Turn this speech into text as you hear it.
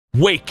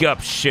Wake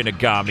up,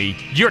 Shinigami.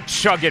 You're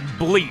chugging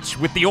bleach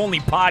with the only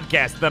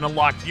podcast that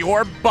unlocks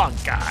your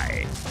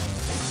bunkai.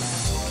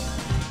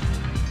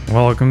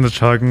 Welcome to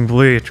Chugging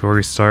Bleach, where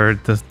we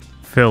started the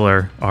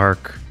filler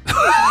arc.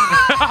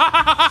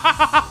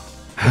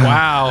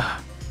 Wow.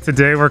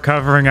 Today we're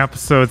covering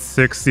episodes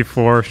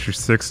 64 through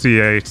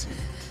 68.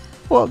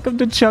 Welcome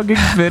to Chugging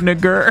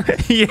Vinegar.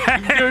 Yeah.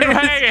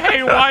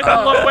 Hey, why the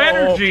low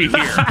energy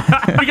here?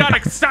 We got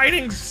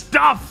exciting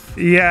stuff.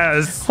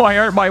 Yes. Why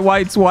aren't my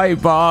whites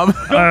white, Bob?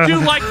 Don't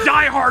you like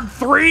Die Hard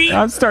 3?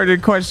 I'm starting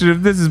to question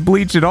if this is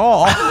Bleach at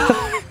all.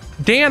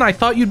 Dan, I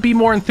thought you'd be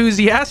more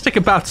enthusiastic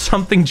about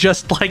something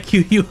just like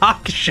Yu Yu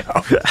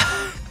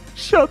Hakusho.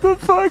 Shut the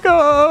fuck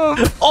up.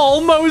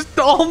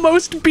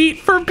 Almost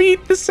beat for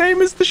beat the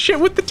same as the shit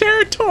with the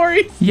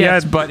territory.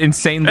 Yes, but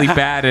insanely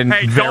bad and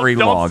Hey, very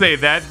long. don't say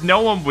that.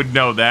 No one would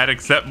know that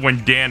except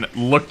when Dan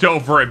looked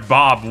over at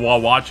Bob while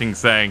watching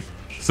saying,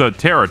 so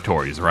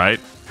territories, right?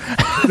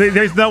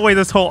 There's no way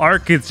this whole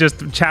arc is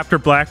just chapter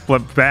black but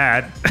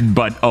bad.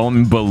 But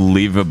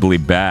unbelievably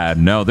bad.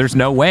 No, there's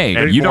no way.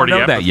 And You don't 40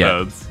 know that yet.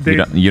 episodes.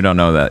 You don't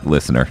know that,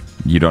 listener.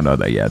 You don't know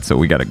that yet, so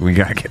we gotta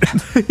get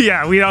it.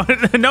 Yeah, we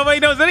don't. Nobody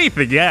knows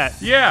anything yet.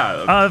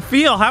 Yeah.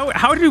 Phil,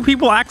 how do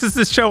people access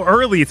this show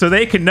early so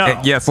they can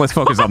know? Yes, let's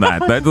focus on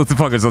that. Let's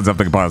focus on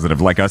something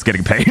positive, like us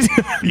getting paid.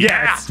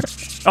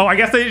 Yes. Oh, I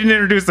guess they didn't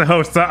introduce the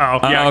host.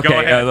 Uh-oh. Yeah, okay, go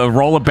ahead.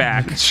 Roll it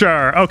back.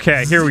 Sure.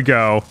 Okay, here we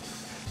go.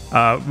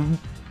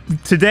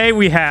 Today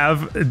we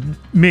have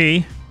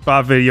me,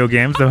 Bob Video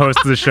Games, the host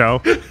of the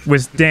show,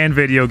 with Dan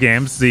Video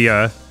Games,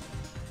 the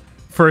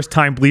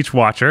first-time Bleach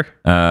watcher.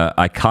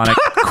 Iconic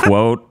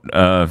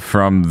quote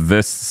from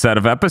this set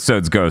of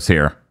episodes goes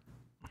here.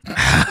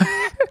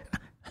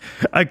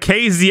 A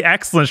KZ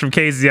Excellence from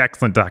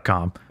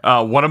KZExcellent.com.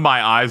 One of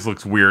my eyes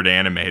looks weird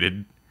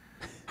animated.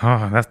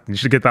 Oh, you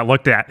should get that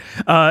looked at.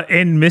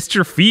 And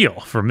Mr. Feel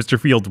from Mr.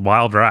 Field's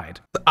Wild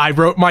Ride. I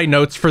wrote my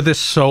notes for this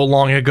so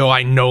long ago,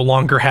 I no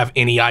longer have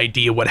any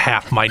idea what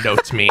half my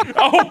notes mean.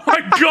 Oh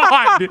my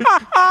god!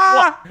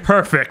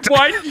 Perfect.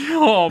 What?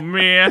 Oh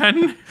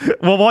man.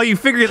 Well, while you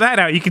figure that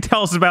out, you can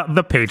tell us about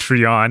the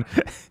Patreon.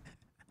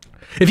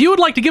 If you would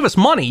like to give us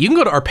money, you can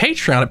go to our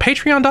Patreon at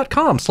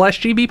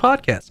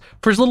patreon.com/gbpodcast.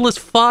 For as little as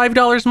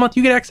 $5 a month,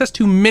 you get access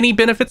to many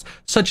benefits,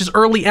 such as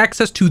early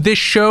access to this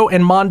show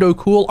and Mondo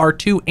Cool, our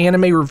 2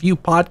 anime review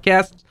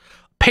podcasts,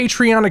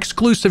 Patreon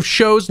exclusive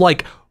shows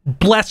like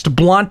Blessed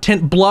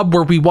Blontent Blub,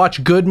 where we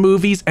watch good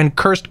movies, and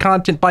Cursed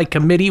Content by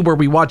Committee, where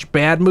we watch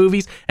bad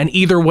movies. And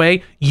either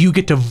way, you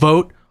get to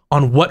vote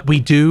on what we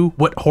do,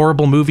 what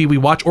horrible movie we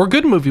watch, or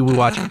good movie we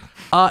watch,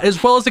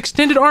 as well as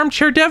extended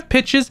armchair dev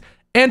pitches,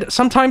 and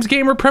sometimes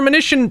gamer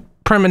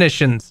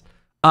premonitions,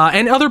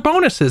 and other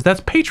bonuses.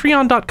 That's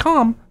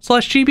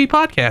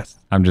patreon.com/gbpodcast.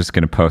 I'm just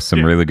gonna post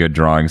some really good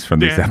drawings from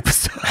these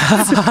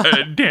episodes.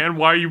 Dan,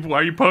 why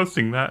are you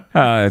posting that?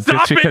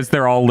 Just because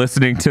they're all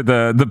listening to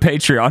the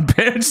Patreon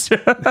pitch.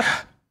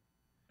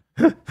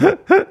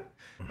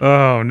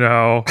 Oh,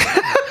 no.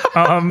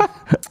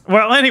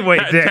 Well, anyway,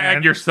 Dan.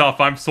 Tag yourself.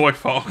 I'm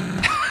Soyfo.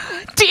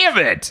 Damn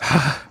it!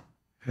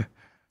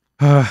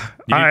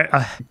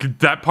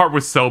 That part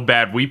was so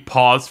bad. We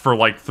paused for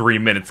like 3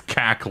 minutes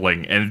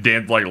cackling, and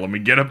Dan's like, let me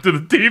get up to the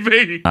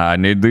TV. I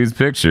need these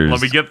pictures.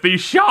 Let me get these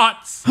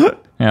shots.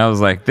 And I was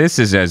like, this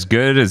is as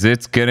good as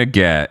it's gonna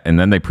get. And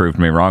then they proved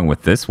me wrong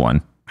with this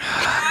one.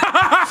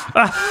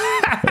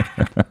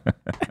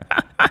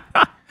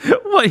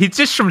 What, he's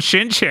just from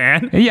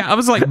Shin-Chan? Yeah, I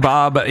was like,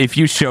 Bob, if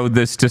you showed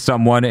this to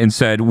someone and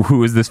said,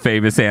 who is this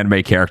famous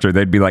anime character?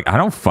 They'd be like, I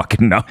don't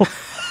fucking know.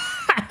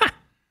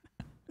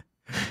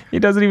 He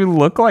doesn't even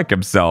look like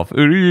himself.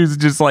 He's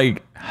just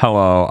like,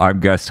 hello,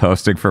 I'm guest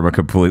hosting from a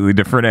completely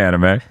different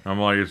anime. I'm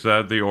like, is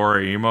that the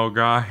Ora emo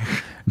guy?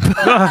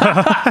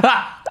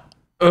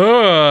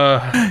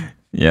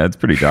 Yeah, it's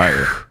pretty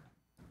dire.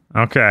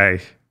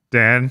 Okay,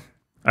 Dan,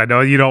 I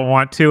know you don't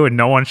want to, and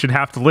no one should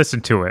have to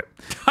listen to it.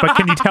 But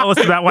can you tell us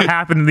about what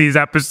happened in these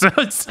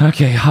episodes?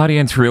 Okay,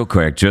 audience, real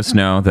quick. Just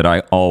know that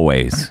I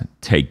always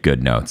take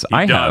good notes.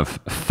 I does. have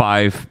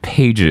 5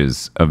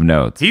 pages of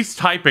notes. He's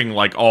typing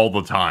like all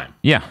the time.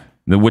 Yeah,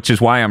 which is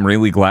why I'm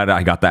really glad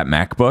I got that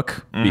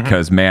MacBook,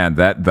 because, man,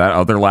 that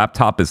other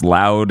laptop is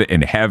loud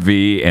and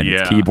heavy, and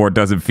its keyboard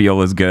doesn't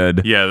feel as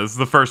good. Yeah, this is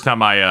the first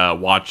time I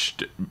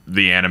watched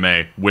the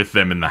anime with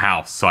them in the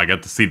house, so I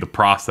got to see the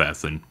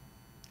process, and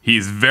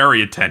he's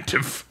very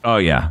attentive. Oh,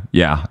 yeah.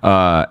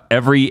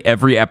 Every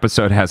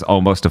episode has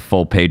almost a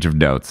full page of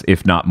notes,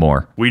 if not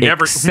more.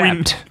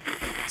 Except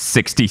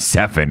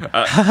 67.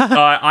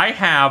 I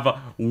have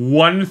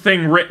one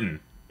thing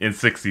written in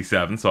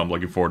 67, so I'm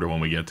looking forward to when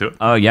we get to it.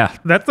 Oh, yeah.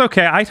 That's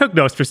okay. I took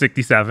notes for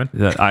 67.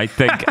 I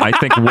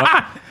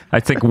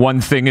think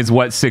one thing is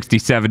what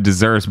 67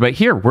 deserves. But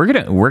here, we're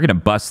gonna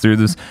bust through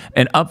this.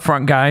 And up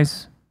front,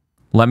 guys,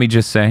 let me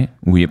just say,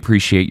 we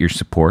appreciate your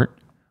support.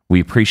 We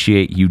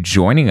appreciate you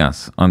joining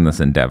us on this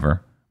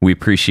endeavor. We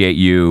appreciate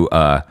you,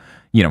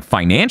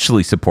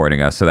 financially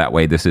supporting us, so that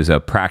way this is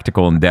a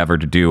practical endeavor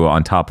to do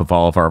on top of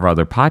all of our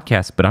other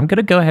podcasts. But I'm going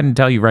to go ahead and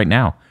tell you right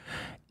now,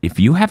 if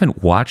you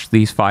haven't watched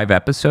these 5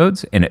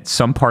 episodes and at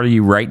some part of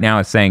you right now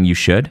is saying you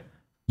should,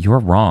 you're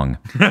wrong.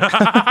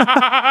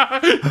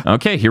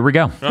 Okay, here we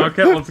go.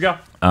 Okay, let's go.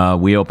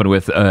 We open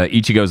with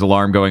Ichigo's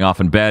alarm going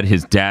off in bed.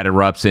 His dad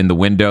erupts in the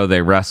window.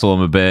 They wrestle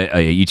him a bit.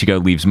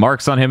 Ichigo leaves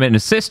marks on him, and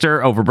his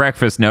sister, over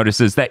breakfast,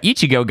 notices that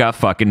Ichigo got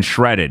fucking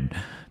shredded.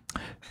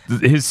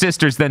 His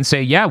sisters then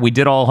say, yeah, we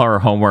did all our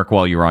homework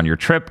while you were on your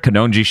trip.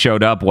 Kanonji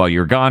showed up while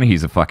you were gone.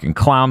 He's a fucking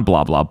clown,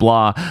 blah, blah,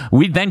 blah.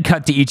 We then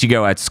cut to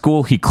Ichigo at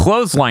school. He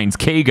clotheslines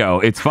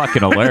Keigo. It's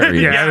fucking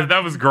hilarious. Yeah,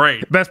 that was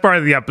great. Best part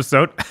of the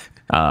episode.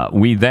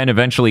 We then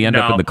eventually end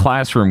up in the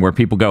classroom where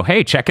people go,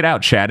 hey, check it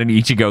out, Chad and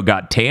Ichigo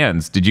got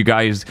tans. Did you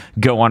guys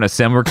go on a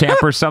summer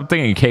camp or something?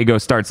 And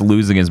Keigo starts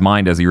losing his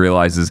mind as he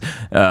realizes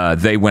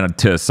they went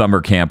to summer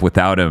camp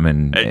without him.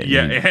 And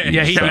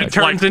he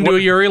turns into a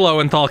Yuri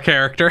Lowenthal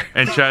character.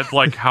 And Chad's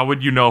like, how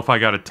would you know if I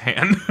got a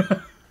tan?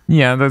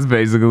 Yeah, that's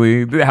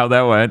basically how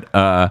that went.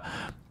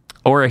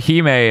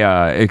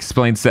 Orihime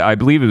explains that I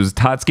believe it was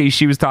Tatsuki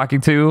she was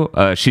talking to.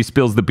 She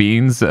spills the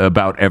beans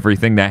about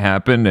everything that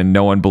happened, and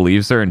no one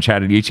believes her. And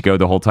Chad and Ichigo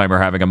the whole time are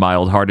having a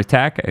mild heart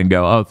attack and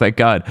go, oh, thank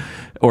God.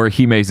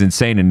 Orihime's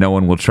insane and no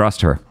one will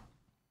trust her.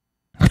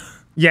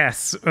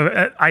 Yes,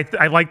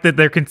 I like that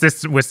they're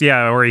consistent with,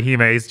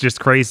 Orihime is just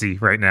crazy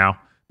right now.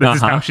 This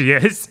is how she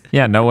is.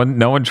 Yeah, no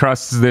one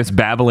trusts this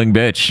babbling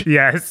bitch.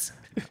 Yes.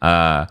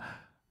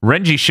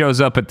 Renji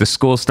shows up at the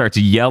school, starts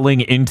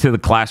yelling into the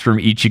classroom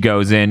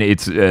Ichigo's in.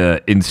 It's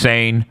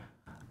insane.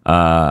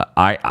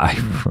 I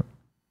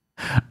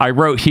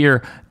wrote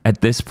here, at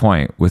this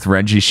point, with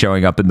Renji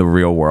showing up in the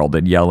real world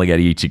and yelling at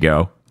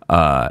Ichigo,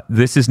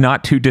 this is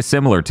not too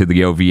dissimilar to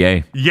the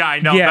OVA. Yeah,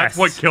 I know. Yes. That's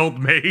what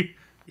killed me.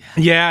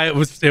 Yeah, it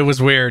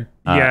was weird.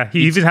 Yeah,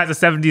 he even has a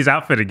 70s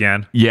outfit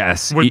again.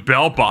 Yes. With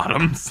bell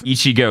bottoms.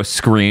 Ichigo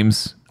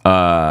screams,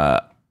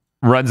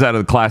 runs out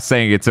of the class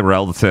saying it's a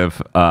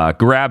relative,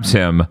 grabs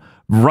him,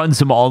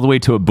 runs him all the way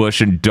to a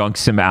bush and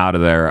dunks him out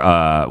of there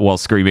while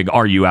screaming,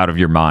 are you out of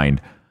your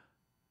mind?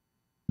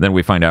 Then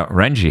we find out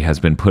Renji has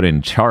been put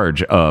in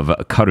charge of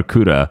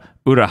Karakura.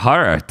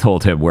 Urahara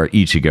told him where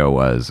Ichigo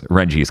was.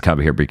 Renji has come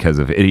here because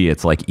of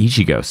idiots like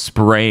Ichigo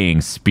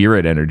spraying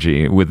spirit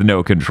energy with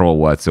no control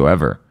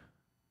whatsoever.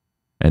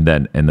 And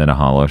then a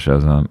hollow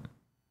shows up.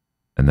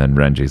 And then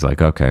Renji's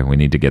like, okay, we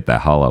need to get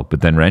that hollow.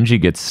 But then Renji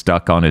gets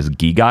stuck on his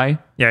Gigai.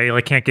 Yeah,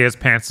 he can't get his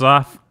pants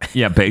off.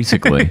 Yeah,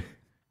 basically.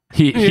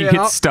 He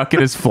gets stuck in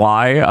his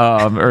fly.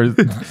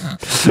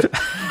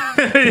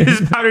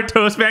 His Powdered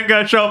Toast Man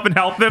gonna show up and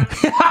help him.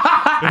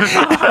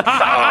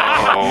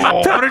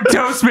 Powdered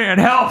Toast Man,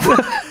 help!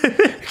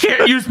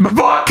 Can't use my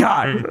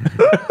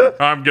Bankai!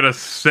 I'm gonna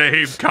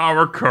save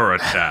Karakura.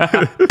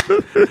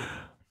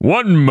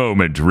 One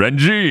moment,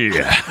 Renji.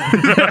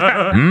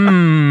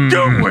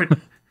 Do it!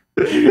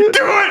 Do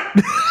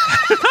it!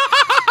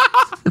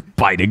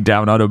 Biting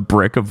down on a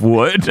brick of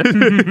wood.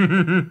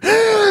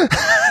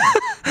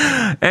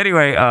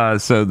 Anyway,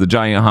 so the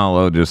giant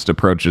hollow just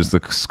approaches the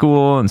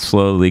school and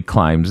slowly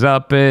climbs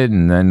up it,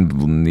 and then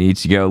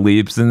Ichigo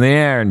leaps in the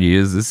air and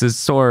uses his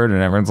sword,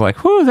 and everyone's like,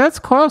 whew, that's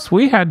close.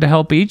 We had to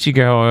help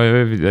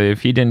Ichigo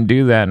if he didn't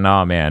do that.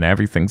 Nah, man,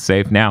 everything's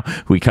safe now.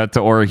 We cut to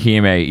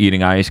Orihime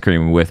eating ice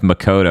cream with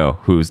Makoto,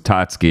 who's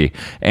Tatsuki,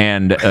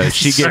 and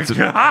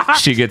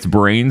she gets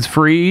brains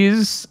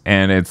freeze,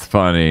 and it's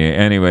funny.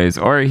 Anyways,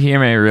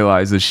 Orihime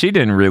realizes she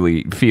didn't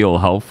really feel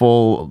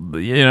helpful,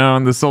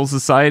 in the Soul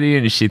Society,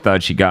 and she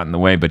thought she got in the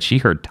way, but she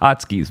heard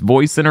Tatsuki's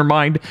voice in her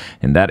mind,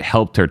 and that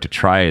helped her to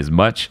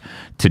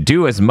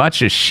do as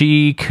much as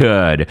she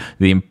could.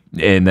 And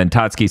then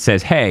Tatsuki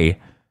says, hey,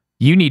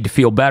 you need to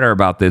feel better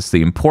about this.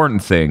 The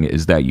important thing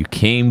is that you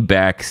came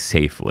back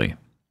safely.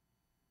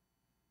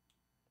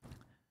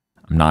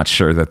 I'm not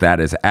sure that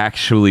is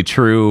actually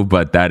true,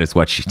 but that is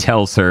what she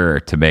tells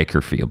her to make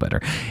her feel better.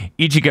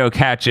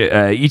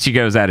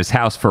 Ichigo's at his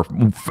house for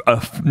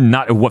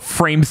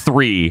frame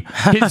 3.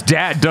 His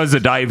dad does a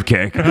dive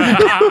kick.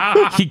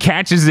 He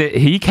catches it.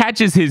 He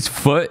catches his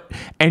foot,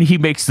 and he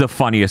makes the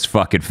funniest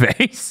fucking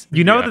face.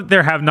 You know that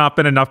there have not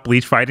been enough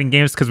Bleach fighting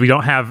games because we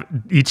don't have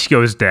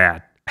Ichigo's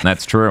dad.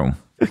 That's true.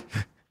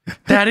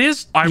 That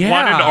is. I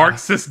want an Arc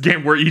Sys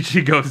game where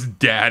Ichigo's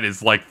dad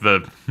is like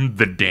the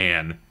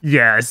Dan.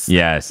 Yes.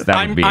 Yes,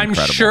 that would be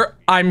incredible.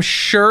 I'm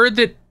sure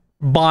that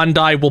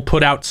Bandai will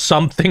put out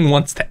something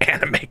once the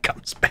anime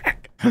comes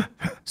back.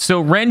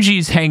 So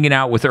Renji's hanging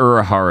out with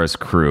Urahara's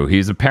crew.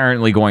 He's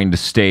apparently going to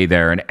stay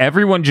there, and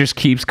everyone just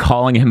keeps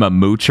calling him a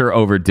moocher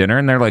over dinner,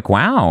 and they're like,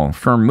 wow,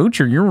 for a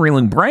moocher, you're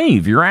really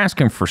brave. You're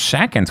asking for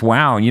seconds.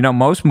 Wow,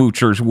 most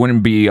moochers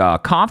wouldn't be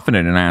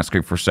confident in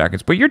asking for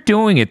seconds, but you're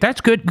doing it.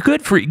 That's good.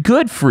 Good for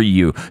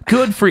you.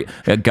 Good for you.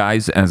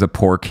 Guys, as a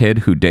poor kid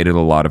who dated a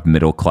lot of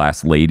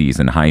middle-class ladies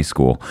in high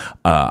school,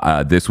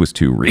 this was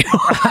too real.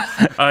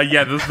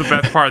 Yeah, this is the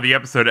best part of the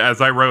episode. As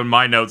I wrote in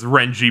my notes,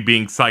 Renji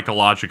being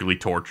psychologically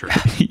tortured.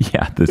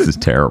 Yeah, this is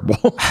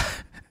terrible.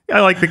 I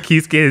like the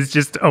Kisuke is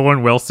just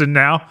Owen Wilson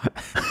now.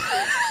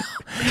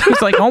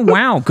 He's like, oh,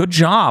 wow, good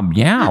job.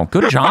 Yeah,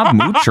 good job,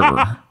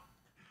 moocher.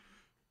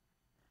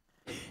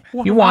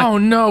 Oh,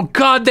 no.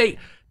 God,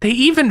 They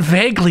even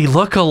vaguely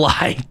look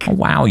alike. Oh,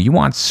 wow, you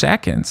want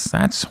seconds?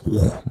 That's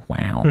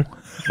wow.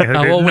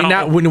 Well,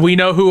 we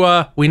know who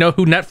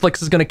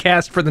Netflix is going to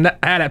cast for the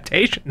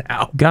adaptation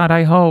now. God,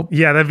 I hope.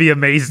 Yeah, that'd be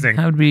amazing.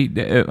 That would be.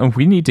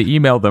 We need to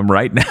email them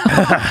right now.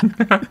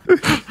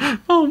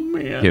 Oh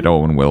man. Get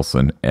Owen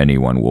Wilson.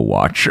 Anyone will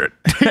watch it.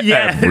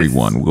 Yes.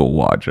 Everyone will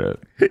watch it.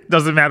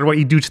 Doesn't matter what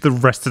you do to the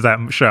rest of that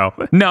show.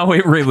 No,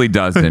 it really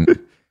doesn't.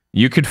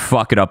 You could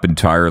fuck it up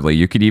entirely.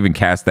 You could even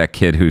cast that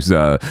kid who's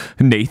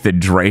Nathan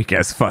Drake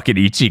as fucking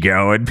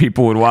Ichigo, and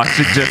people would watch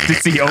it just to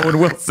see Owen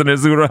Wilson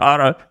as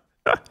Urahara.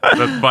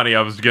 That's funny.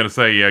 I was gonna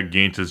say, yeah,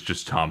 Ginta's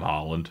just Tom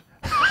Holland.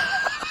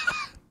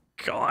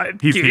 God,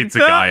 He's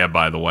Hitsugaya,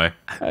 by the way.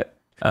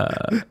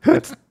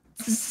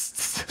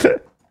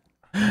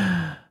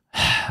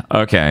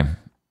 Okay.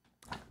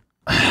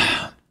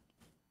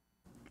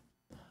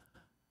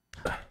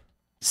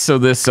 So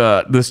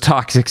this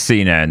toxic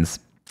scene ends.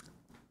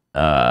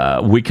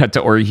 We cut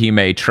to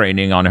Orihime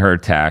training on her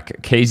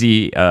attack.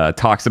 Casey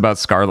talks about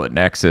Scarlet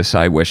Nexus.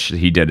 I wish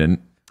he didn't.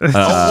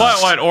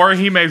 What?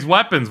 Orihime's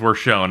weapons were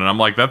shown, and I'm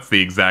like, that's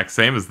the exact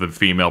same as the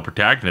female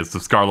protagonist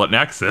of Scarlet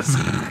Nexus.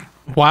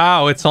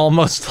 Wow, it's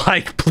almost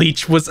like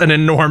Bleach was an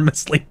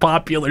enormously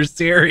popular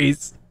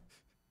series.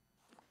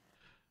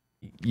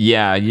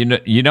 Yeah, you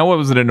know what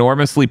was an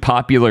enormously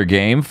popular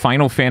game?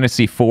 Final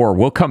Fantasy IV.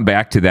 We'll come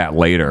back to that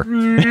later.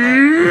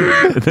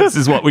 This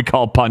is what we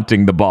call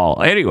punting the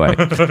ball. Anyway,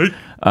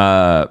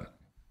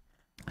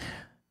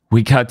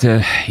 we cut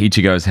to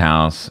Ichigo's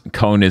house.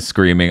 Kon is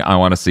screaming, I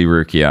want to see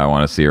Rukia. I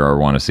want to see her. I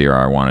want to see her.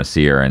 I want to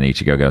see her. And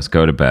Ichigo goes,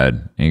 go to bed.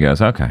 And he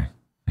goes, okay.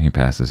 And he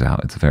passes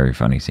out. It's a very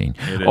funny scene.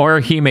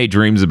 Orihime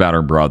dreams about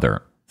her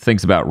brother.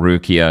 Thinks about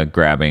Rukia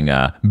grabbing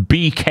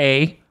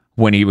BK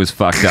when he was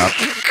fucked up.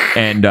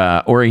 And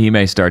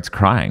Orihime starts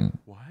crying.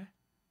 What?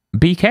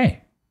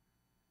 BK.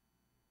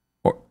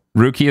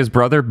 Rukia's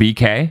brother,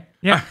 BK.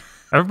 Yeah.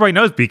 Everybody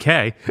knows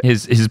BK.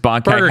 His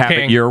Bankai Burger have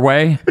King. it your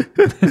way.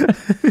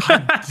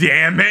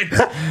 Damn it.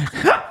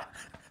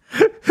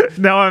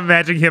 Now I'm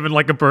imagining him in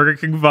like a Burger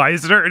King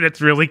visor, and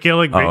it's really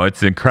killing me. Oh,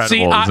 it's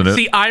incredible, isn't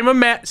it?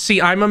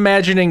 I'm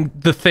imagining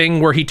the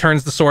thing where he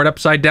turns the sword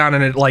upside down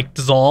and it like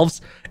dissolves,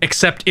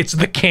 except it's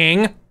the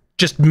king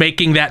just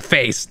making that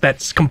face.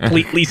 That's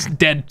completely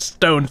dead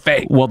stone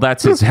face. Well,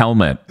 that's his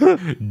helmet.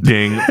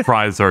 Ding,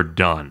 fries are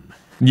done.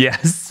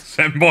 Yes.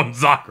 Senbon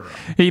Sakura.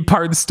 He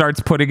starts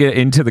putting it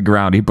into the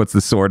ground. He puts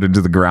the sword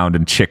into the ground,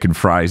 and chicken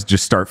fries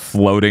just start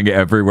floating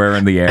everywhere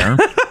in the air.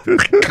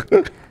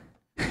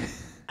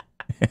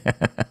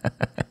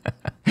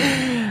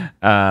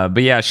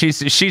 But yeah,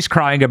 she's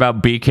crying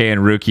about BK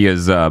and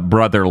Rukia's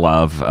brother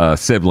love,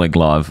 sibling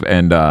love,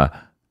 and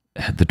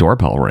the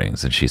doorbell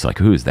rings, and she's like,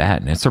 "Who's that?"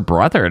 And it's her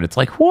brother, and it's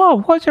like,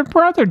 "Whoa, what's your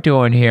brother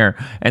doing here?"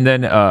 And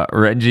then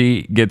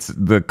Renji gets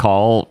the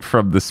call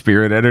from the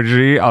spirit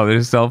energy on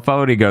his cell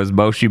phone. He goes,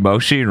 "Moshi,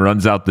 Moshi," and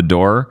runs out the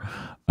door.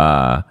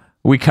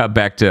 We cut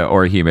back to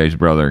Orihime's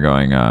brother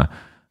going,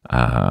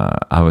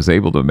 "I was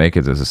able to make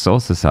it as a soul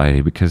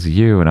society because of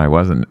you, and I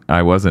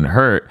wasn't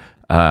hurt,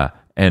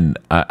 and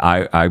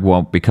I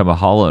won't become a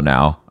hollow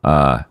now.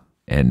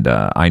 And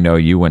I know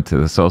you went to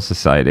the soul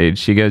society." And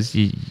she goes,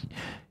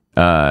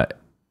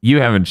 you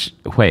haven't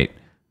wait,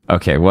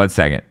 okay, 1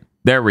 second,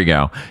 there we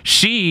go.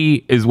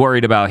 She is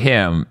worried about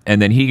him,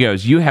 and then he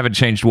goes, you haven't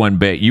changed one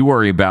bit, you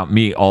worry about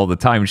me all the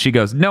time. And she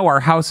goes, no, our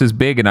house is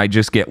big and I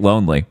just get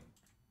lonely.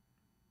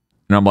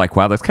 And I'm like,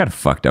 wow, that's kind of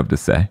fucked up to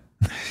say.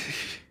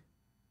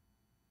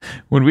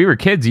 When we were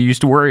kids, you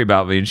used to worry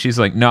about me. And she's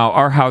like, no,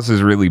 our house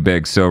is really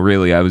big, so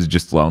really I was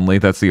just lonely.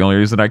 That's the only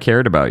reason I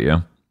cared about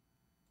you.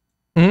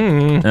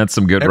 That's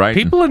some good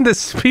writing. People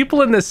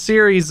in this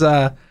series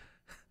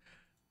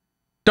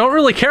don't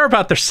really care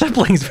about their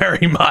siblings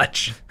very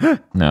much.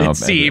 No, it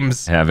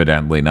seems.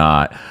 Evidently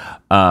not.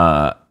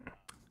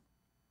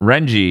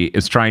 Renji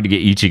is trying to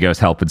get Ichigo's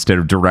help instead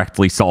of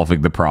directly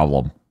solving the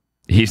problem.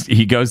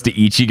 He goes to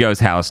Ichigo's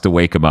house to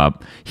wake him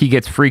up. He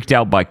gets freaked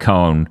out by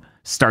Kon,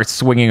 starts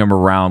swinging him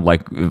around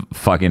like a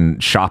fucking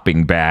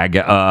shopping bag,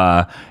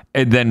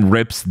 and then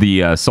rips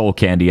the soul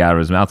candy out of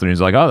his mouth. And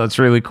he's like, oh, that's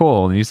really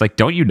cool. And he's like,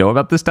 don't you know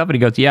about this stuff? And he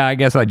goes, yeah, I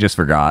guess I just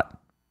forgot.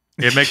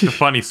 It makes a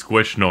funny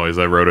squish noise.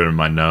 I wrote it in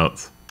my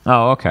notes.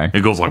 Oh, okay.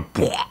 It goes like,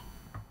 "Bwah."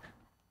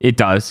 It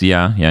does.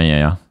 Yeah.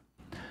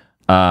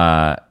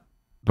 But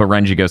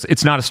Renji goes,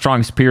 it's not a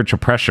strong spiritual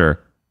pressure,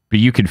 but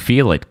you can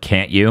feel it,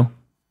 can't you?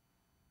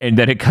 And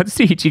then it cuts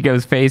to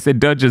Ichigo's face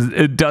and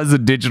it does a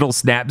digital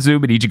snap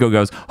zoom, and Ichigo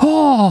goes,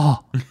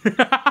 oh!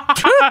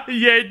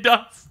 Yeah, it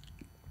does.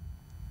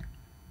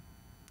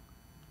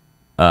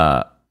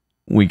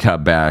 We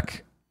cut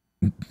back.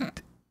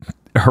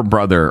 Her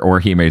brother,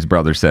 Orihime's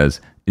brother,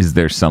 says, is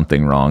there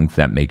something wrong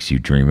that makes you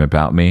dream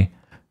about me?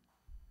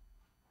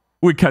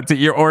 We cut to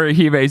your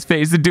Orihime's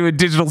face and do a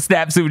digital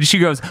snap zoom, and she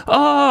goes,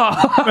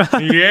 oh!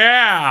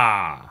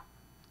 Yeah.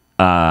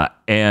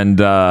 And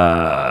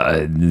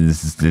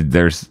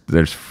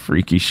there's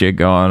freaky shit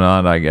going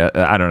on.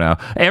 I don't know.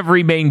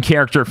 Every main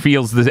character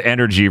feels this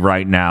energy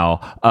right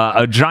now.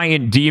 A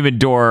giant demon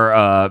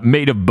door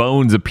made of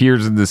bones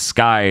appears in the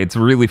sky. It's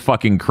really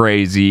fucking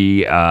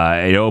crazy.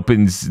 It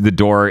opens the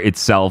door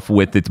itself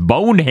with its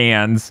bone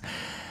hands.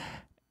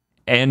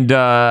 And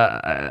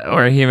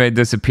Orihime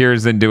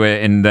disappears into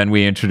it, and then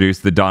we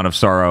introduce the Dawn of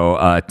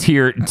Sorrow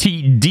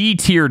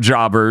D-tier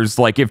jobbers.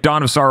 Like if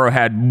Dawn of Sorrow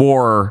had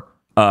more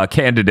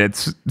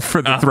candidates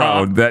for the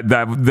throne,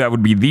 that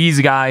would be these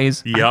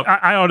guys. Yep.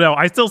 I don't know.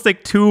 I still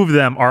think two of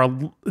them are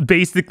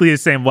basically the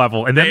same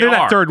level, and then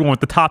that third one with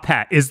the top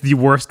hat is the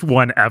worst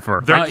one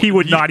ever. He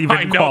would not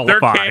even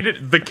qualify.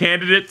 The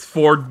candidates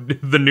for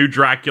the new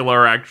Dracula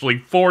are actually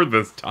for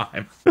this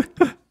time.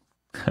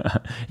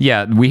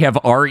 Yeah, we have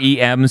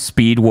REM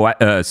speed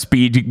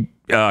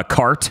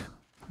cart,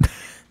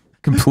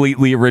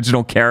 completely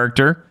original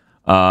character.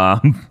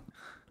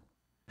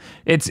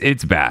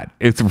 It's bad.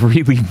 It's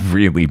really,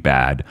 really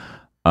bad.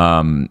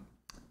 And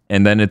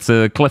then it's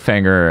a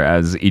cliffhanger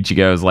as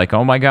Ichigo is like,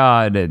 oh my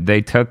god,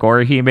 they took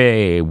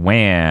Orihime.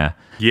 Wah.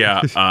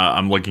 Yeah,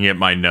 I'm looking at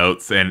my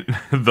notes, and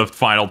the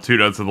final two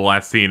notes of the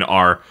last scene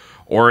are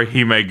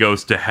Orihime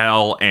goes to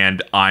hell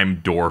and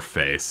I'm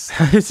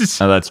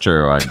Doorface. Oh, that's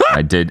true.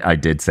 I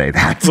did say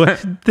that.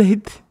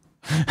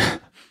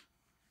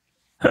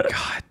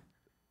 God.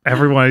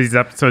 Every one of these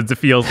episodes, it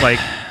feels like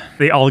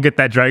they all get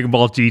that Dragon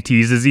Ball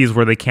GT disease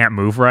where they can't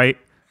move right.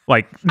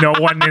 Like, no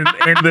one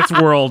in this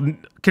world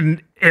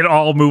can it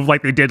all move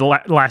like they did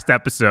last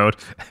episode.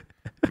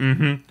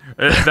 Mm-hmm.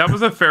 That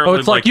was a fairly... Oh,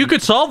 it's like you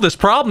could solve this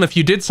problem if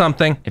you did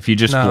something. If you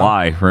just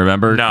fly,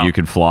 remember? No. You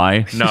can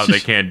fly. No, they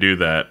can't do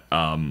that.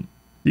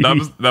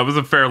 That was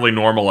a fairly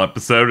normal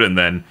episode, and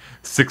then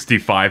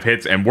 65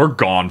 hits, and we're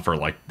gone for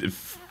like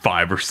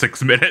 5 or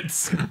 6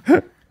 minutes.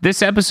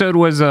 This episode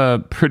was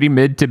pretty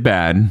mid to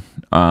bad.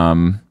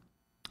 And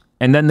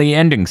then the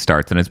ending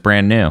starts, and it's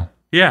brand new.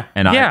 Yeah.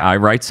 And I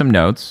write some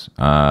notes.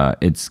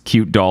 It's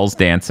cute dolls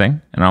dancing.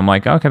 And I'm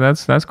like, okay,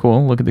 that's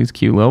cool. Look at these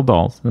cute little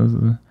dolls. This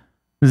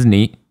is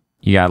neat.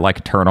 You got like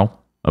a turtle,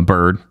 a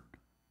bird.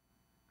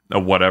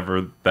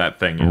 Whatever that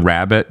thing is. A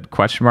rabbit, ?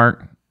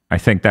 I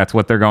think that's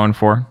what they're going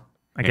for.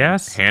 I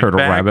guess. Turtle,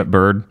 rabbit,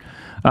 bird.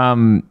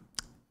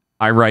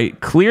 I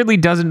write, clearly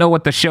doesn't know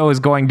what the show is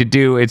going to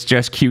do. It's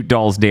just cute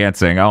dolls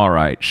dancing. All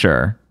right,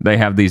 sure. They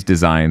have these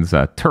designs.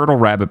 Turtle,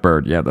 rabbit,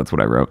 bird. Yeah, that's what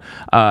I wrote.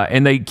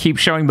 And they keep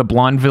showing the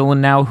blonde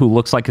villain now who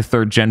looks like a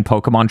 3rd-gen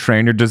Pokemon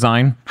trainer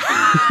design.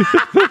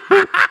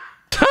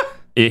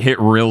 It hit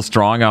real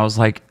strong. I was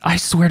like, I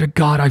swear to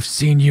God, I've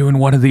seen you in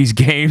one of these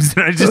games.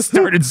 And I just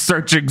started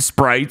searching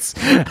sprites.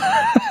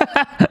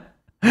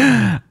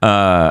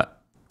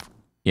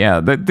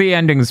 Yeah, the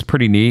ending's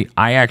pretty neat.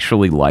 I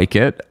actually like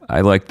it. I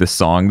like the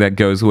song that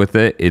goes with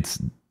it. It's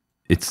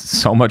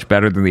so much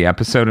better than the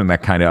episode, and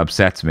that kind of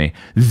upsets me.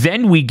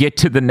 Then we get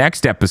to the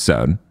next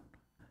episode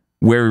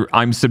where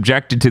I'm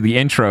subjected to the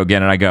intro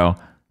again, and I go,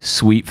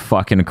 sweet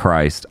fucking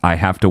Christ, I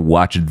have to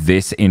watch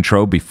this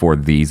intro before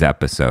these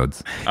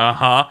episodes.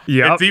 Uh-huh.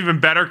 Yep. It's even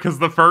better because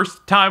the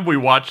first time we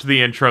watched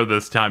the intro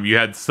this time, you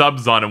had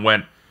subs on and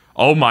went,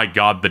 oh my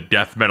God, the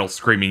death metal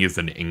screaming is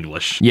in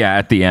English. Yeah,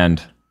 at the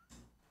end.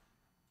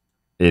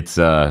 It's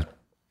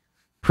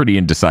pretty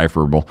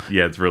indecipherable.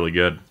 Yeah, it's really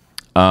good.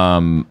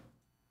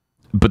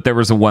 But there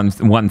was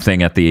one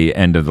thing at the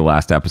end of the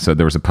last episode.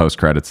 There was a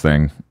post-credits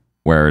thing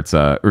where it's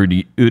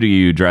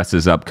Uryu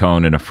dresses up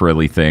Kon in a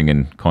frilly thing,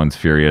 and Kon's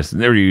furious.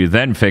 Uryu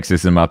then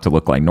fixes him up to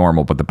look like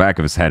normal, but the back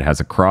of his head has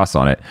a cross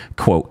on it.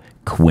 Quote,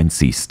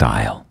 Quincy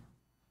style.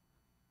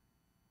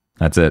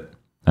 That's it.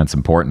 That's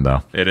important,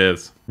 though. It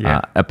is.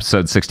 Yeah.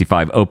 Episode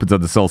 65, Opens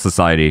of the Soul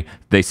Society.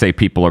 They say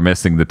people are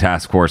missing. The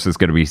task force is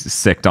going to be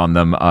sicked on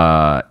them.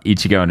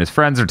 Ichigo and his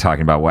friends are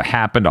talking about what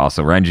happened.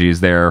 Also, Renji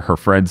is there. Her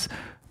friends...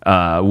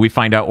 we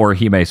find out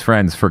Orihime's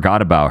friends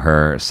forgot about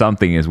her.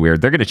 Something is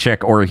weird. They're going to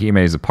check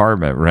Orihime's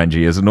apartment.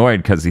 Renji is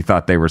annoyed because he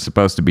thought they were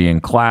supposed to be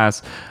in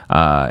class,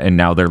 and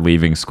now they're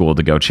leaving school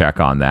to go check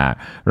on that.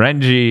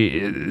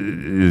 Renji...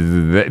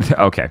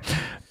 okay.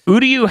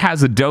 Uryu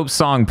has a dope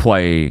song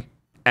play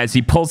as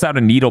he pulls out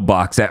a needle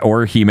box at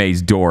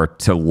Orihime's door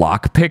to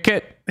lockpick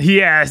it.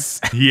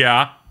 Yes.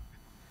 Yeah.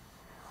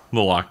 The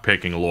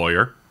lock-picking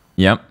lawyer.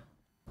 Yep.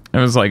 I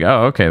was like,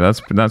 oh, okay,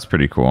 that's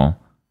pretty cool.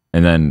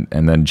 And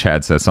then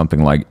Chad says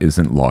something like,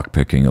 isn't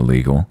lockpicking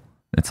illegal?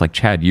 It's like,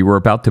 Chad, you were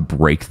about to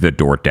break the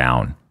door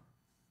down.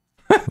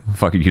 What the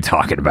fuck are you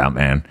talking about,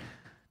 man?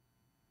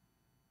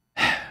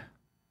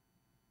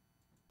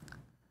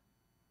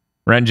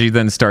 Renji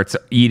then starts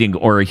eating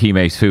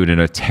Orihime's food, and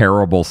a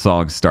terrible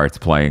song starts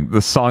playing.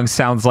 The song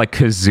sounds like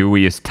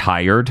Kazooie is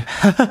tired.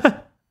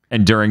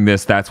 And during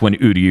this, that's when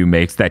Uryu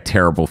makes that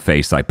terrible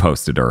face I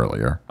posted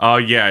earlier. Oh,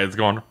 yeah, it's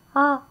going...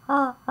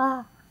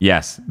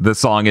 Yes, the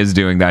song is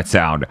doing that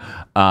sound.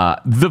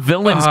 The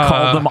villains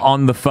call them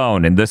on the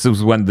phone, and this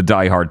is when the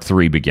Die Hard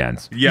 3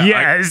 begins. Yeah,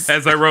 yes.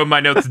 as I wrote in my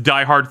notes,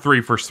 Die Hard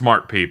 3 for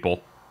smart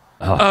people.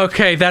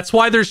 Okay, that's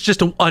why there's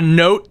just a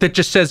note that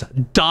just says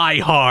 "Die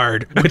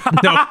Hard" with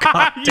no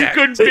context. You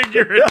couldn't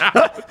figure it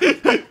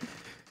out.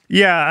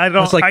 Yeah,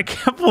 I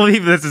can't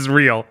believe this is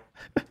real.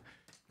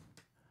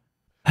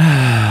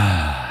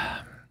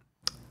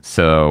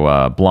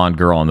 So, blonde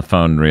girl on the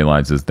phone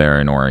realizes they're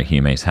in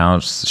Orihime's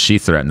house. She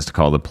threatens to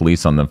call the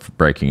police on them for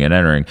breaking and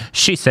entering.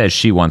 She says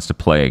she wants to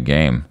play a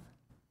game.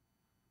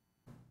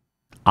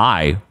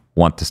 I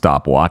want to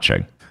stop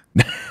watching.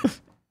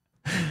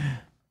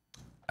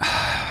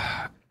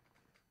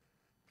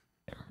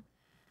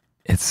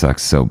 It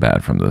sucks so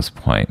bad from this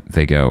point.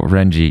 They go,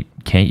 Renji,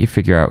 can't you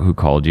figure out who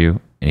called you?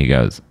 And he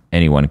goes,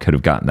 anyone could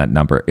have gotten that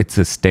number. It's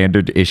a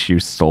standard issue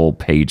soul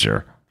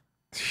pager.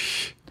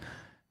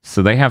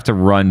 So they have to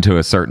run to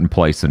a certain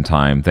place in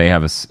time. They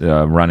have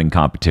a running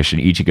competition.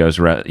 Ichigo's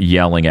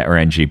yelling at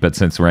Renji, but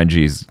since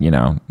Renji's,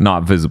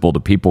 not visible to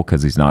people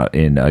because he's not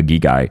in a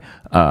Gigai,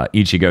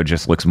 Ichigo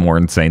just looks more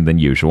insane than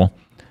usual.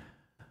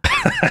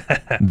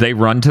 They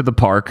run to the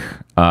park,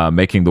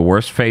 making the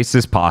worst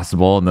faces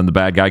possible, and then the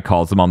bad guy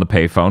calls them on the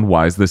payphone.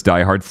 Why is this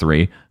Die Hard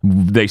 3?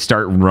 They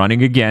start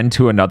running again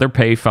to another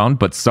payphone,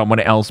 but someone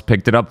else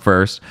picked it up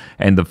first,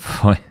 and the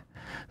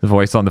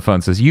voice on the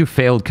phone says, you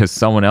failed because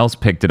someone else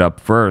picked it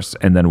up first.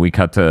 And then we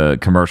cut to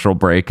commercial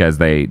break as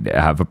they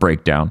have a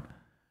breakdown.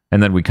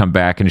 And then we come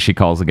back and she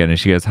calls again and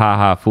she goes,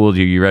 ha, fooled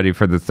you. You ready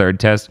for the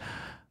third test?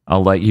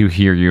 I'll let you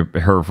hear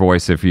her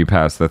voice if you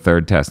pass the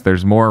third test.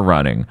 There's more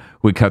running.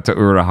 We cut to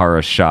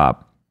Urahara's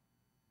shop.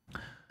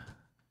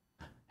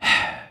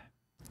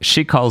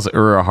 She calls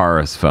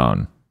Urahara's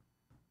phone.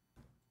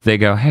 They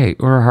go, hey,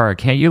 Urahara,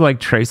 can't you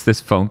trace this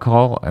phone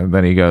call? And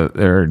then he goes,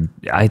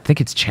 I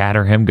think it's Chad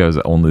or him goes,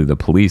 only the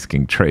police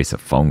can trace a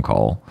phone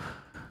call.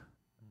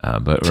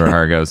 But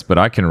Urahara goes, but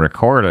I can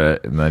record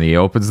it. And then he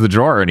opens the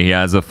drawer and he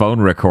has a phone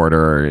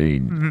recorder.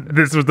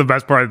 This was the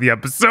best part of the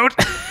episode.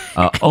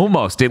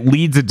 Almost. It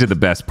leads into the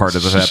best part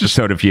of the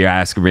episode, if you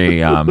ask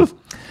me.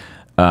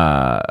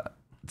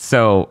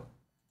 So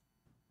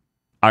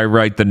I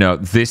write the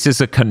note. This is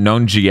a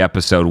Kanonji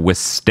episode with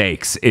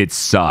stakes. It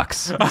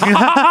sucks.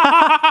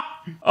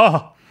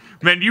 Oh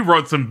man, you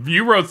wrote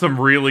some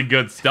really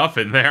good stuff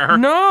in there.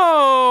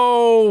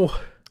 No.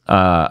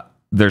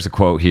 There's a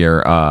quote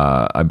here.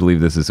 I believe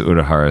this is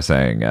Urahara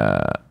saying,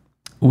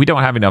 we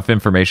don't have enough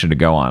information to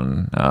go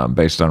on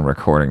based on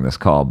recording this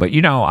call. But,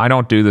 I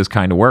don't do this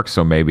kind of work,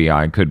 so maybe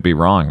I could be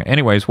wrong.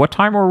 Anyways, what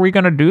time are we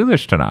going to do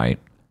this tonight?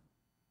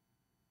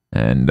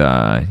 And,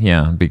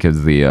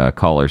 because the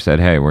caller said,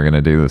 hey, we're going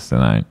to do this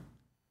tonight.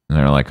 And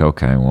they're like,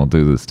 okay, we'll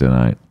do this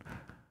tonight.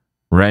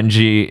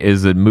 Renji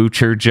is a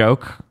moocher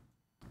joke.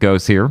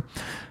 Goes here.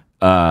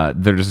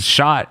 There's a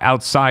shot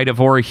outside of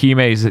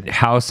Orihime's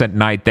house at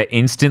night that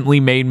instantly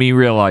made me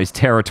realize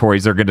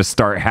territories are going to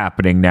start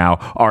happening now.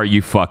 Are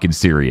you fucking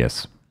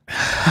serious?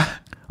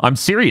 I'm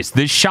serious.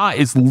 This shot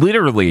is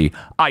literally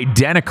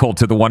identical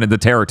to the one in the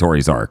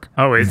territories arc.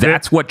 Oh, is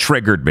That's it? what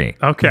triggered me.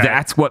 Okay.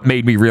 That's what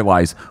made me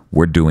realize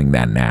we're doing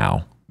that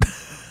now.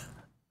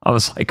 I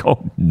was like,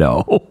 oh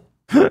no.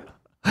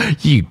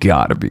 You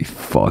gotta be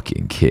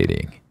fucking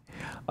kidding.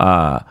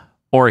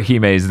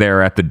 Orihime is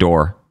there at the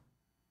door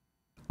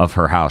of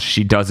her house.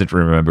 She doesn't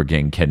remember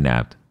getting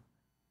kidnapped.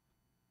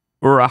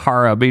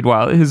 Urahara,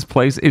 meanwhile, his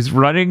place is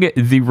running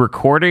the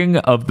recording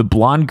of the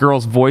blonde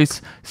girl's voice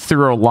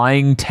through a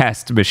lying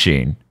test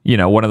machine.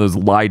 One of those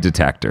lie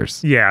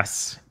detectors.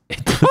 Yes.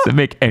 It doesn't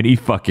make any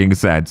fucking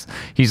sense.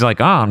 He's like,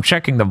 I'm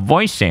checking the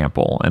voice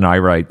sample. And I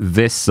write,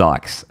 this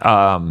sucks.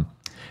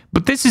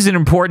 But this is an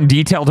important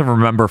detail to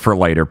remember for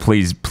later.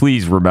 Please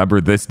remember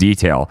this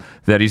detail,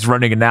 that he's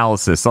running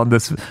analysis on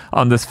this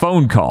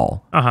phone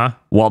call.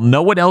 While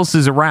no one else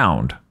is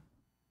around.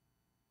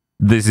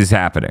 This is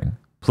happening.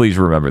 Please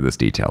remember this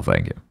detail.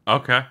 Thank you.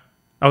 Okay.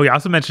 Oh, he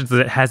also mentions that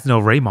it has no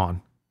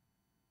Raymond.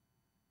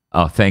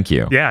 Oh, thank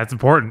you. Yeah, it's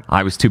important.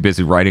 I was too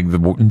busy writing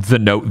the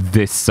note,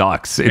 this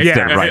sucks,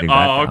 instead of writing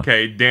that down.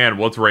 Okay. Dan,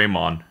 what's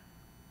Raymond?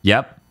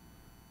 Yep.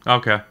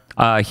 Okay.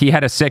 He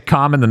had a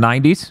sitcom in the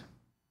 90s.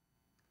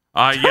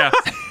 Yes.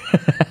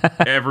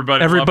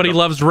 Everybody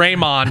loves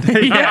Raymond.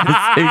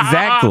 Yes,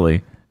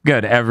 exactly.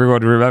 Good.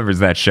 Everyone remembers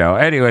that show.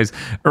 Anyways,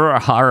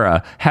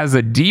 Urahara has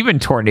a demon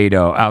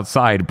tornado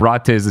outside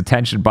brought to his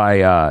attention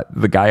by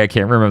the guy, I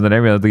can't remember the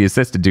name of, the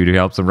assistant dude who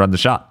helps him run the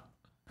shop.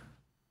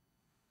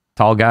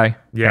 Tall guy?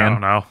 Yeah, I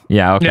don't know.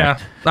 Yeah, okay. Yeah,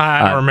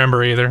 I don't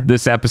remember either.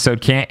 This episode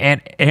can't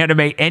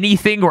animate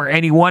anything or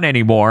anyone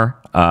anymore.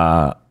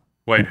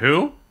 Wait,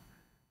 who?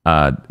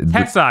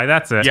 Tessai,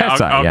 that's it. Yeah,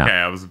 Tessai, okay.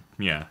 yeah. I was,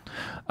 yeah.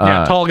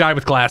 Yeah, tall guy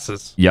with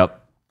glasses.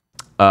 Yep.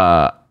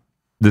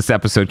 This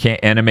episode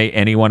can't animate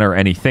anyone or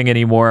anything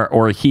anymore.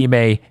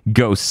 Orihime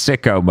goes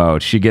sicko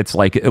mode. She gets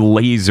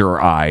laser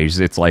eyes.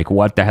 It's like,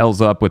 what the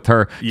hell's up with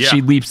her? Yeah.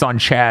 She leaps on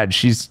Chad.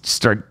 She's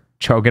start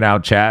choking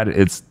out Chad.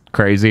 It's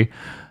crazy.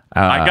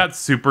 I got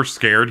super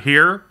scared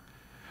here,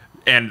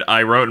 and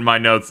I wrote in my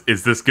notes,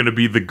 is this going to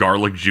be the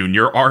Garlic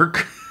Jr.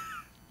 arc?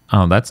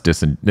 Oh, that's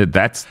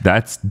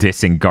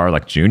dissing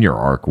Garlic Jr.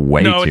 arc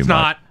way too much. No, it's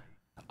not.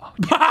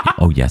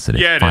 Oh, yes, it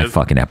is. Yeah, it 5 is.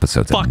 fucking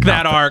episodes. Fuck of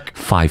that nothing. arc.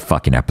 5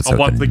 fucking episodes. I'll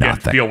once of again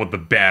nothing. deal with the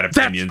bad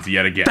opinions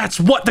yet again. That's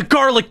what the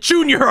Garlic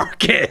Jr.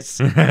 arc is.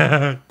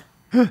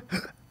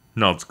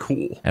 No, it's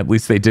cool. At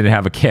least they didn't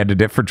have a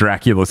candidate for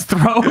Dracula's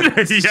throne. Yeah,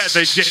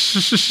 they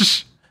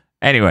did.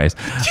 Anyways,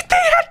 They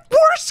had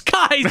worse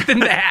guys than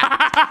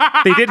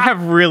that. They did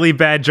have really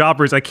bad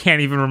jobbers. I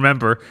can't even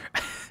remember.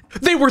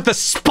 They were the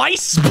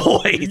Spice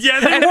Boys. Yeah,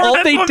 they And were. all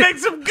That's they what did-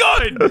 makes them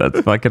good.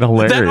 that's fucking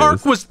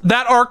hilarious.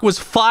 That arc was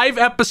 5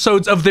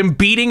 episodes of them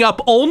beating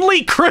up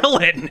only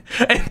Krillin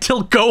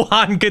until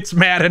Gohan gets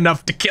mad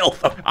enough to kill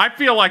them. I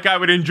feel like I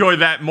would enjoy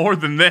that more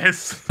than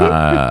this.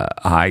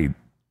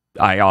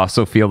 I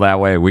also feel that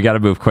way. We got to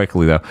move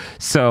quickly, though.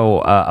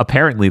 So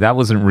apparently that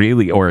wasn't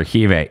really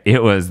Orihime.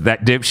 It was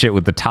that dipshit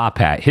with the top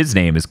hat. His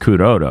name is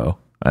Kuroto.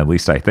 At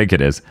least I think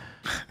it is.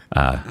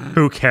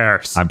 Who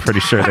cares? I'm pretty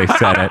sure they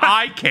said it.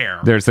 I care.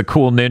 There's a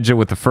cool ninja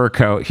with the fur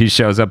coat. He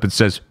shows up and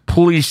says,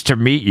 "Pleased to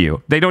meet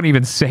you." They don't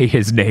even say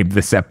his name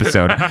this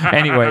episode.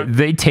 Anyway,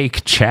 they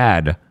take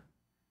Chad.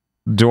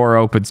 Door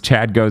opens.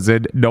 Chad goes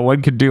in. No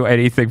one can do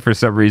anything for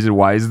some reason.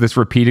 Why is this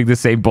repeating the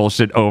same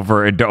bullshit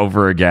over and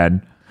over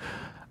again?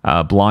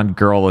 Blonde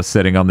girl is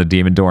sitting on the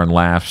demon door and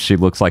laughs. She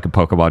looks like a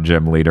Pokemon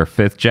gym leader.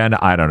 5th gen?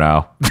 I don't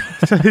know.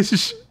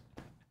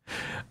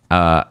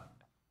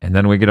 And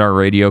then we get our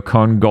Radio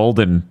Cone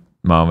Golden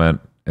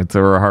moment. It's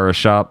Urahara's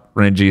shop.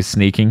 Renji is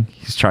sneaking.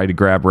 He's trying to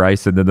grab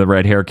rice, and then the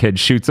red hair kid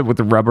shoots him with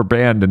a rubber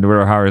band, and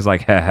Urahara's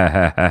like, ha ha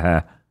ha ha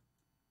ha.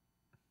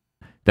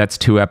 That's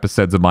 2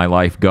 episodes of my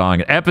life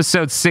gone.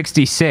 Episode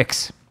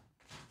 66.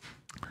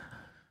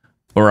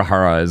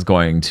 Urahara is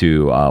going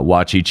to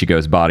watch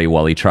Ichigo's body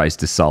while he tries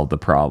to solve the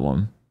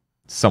problem.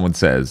 Someone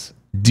says,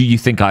 "Do you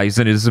think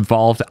Aizen is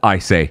involved?" I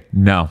say,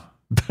 no.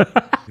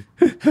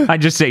 I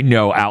just say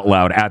no out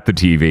loud at the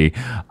TV.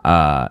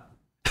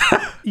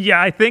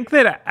 Yeah, I think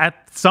that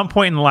at some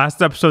point in the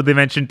last episode they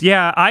mentioned,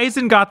 yeah,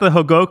 Aizen got the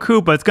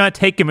Hogoku, but it's going to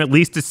take him at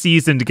least a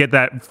season to get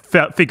that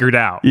figured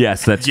out.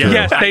 Yes, that's true.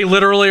 Yes, they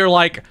literally are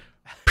like,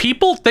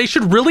 people, they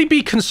should really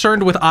be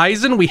concerned with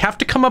Aizen. We have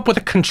to come up with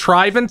a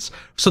contrivance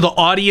so the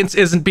audience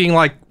isn't being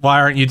like, why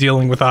aren't you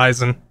dealing with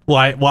Aizen?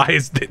 Why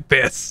is it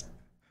this?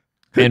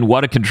 And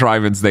what a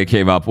contrivance they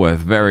came up with.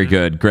 Very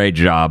good. Great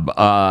job.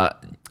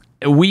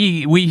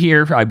 We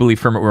hear, I believe,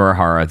 from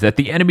Urahara that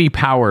the enemy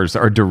powers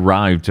are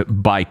derived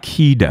by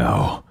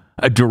Kido.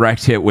 A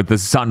direct hit with the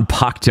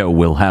Zanpakuto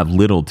will have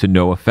little to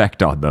no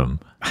effect on them.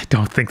 I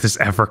don't think this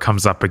ever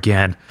comes up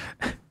again.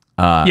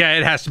 Yeah,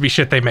 it has to be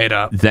shit they made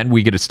up. Then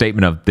we get a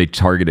statement of they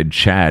targeted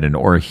Chad and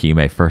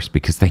Orihime first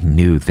because they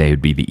knew they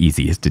would be the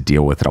easiest to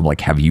deal with. And I'm like,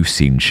 have you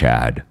seen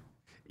Chad?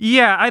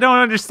 Yeah, I don't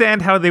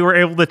understand how they were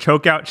able to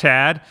choke out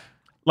Chad.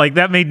 Like,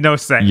 that made no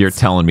sense. You're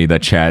telling me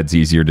that Chad's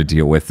easier to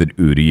deal with than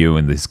Uryu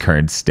in this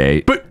current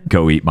state? But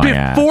go eat my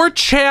ass. Before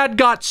Chad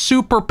got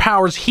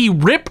superpowers, he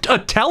ripped a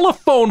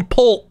telephone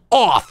pole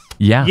off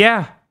Yeah.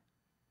 Yeah.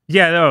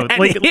 Yeah, no. and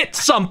Like, hit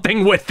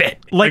something with it.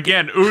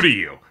 Again,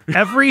 Uryu.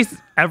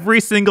 every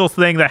single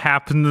thing that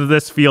happened to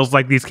this feels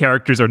like these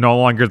characters are no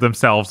longer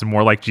themselves and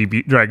more like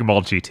Dragon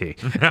Ball GT.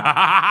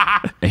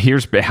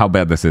 Here's how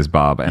bad this is,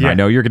 Bob. And Yeah. I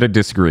know you're going to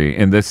disagree.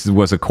 And this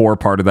was a core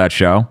part of that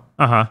show.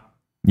 Uh-huh.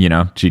 You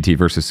know, GT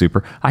versus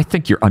Super. I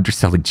think you're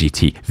underselling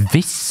GT.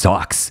 This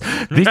sucks.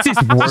 This is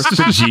worse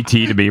than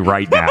GT to me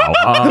right now.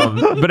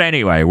 But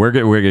anyway, we're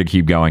gonna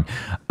keep going.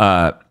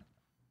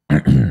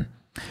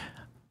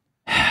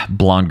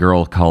 Blonde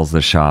girl calls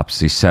the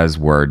shops. He says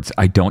words.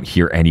 I don't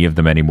hear any of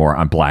them anymore.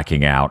 I'm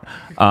blacking out.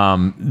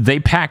 They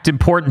packed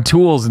important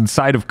tools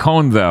inside of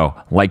Cone, though,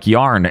 like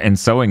yarn and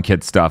sewing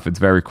kit stuff. It's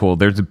very cool.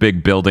 There's a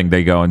big building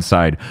they go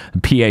inside. A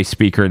PA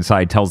speaker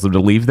inside tells them to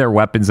leave their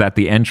weapons at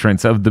the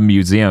entrance of the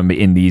museum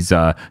in these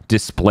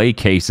display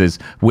cases,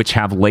 which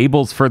have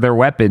labels for their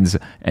weapons,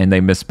 and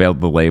they misspelled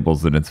the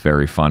labels, and it's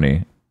very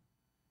funny.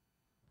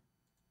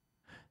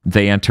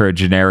 They enter a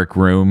generic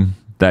room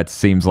that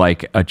seems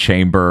like a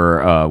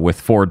chamber with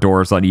 4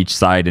 doors on each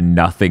side and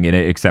nothing in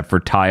it except for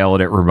tile,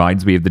 and it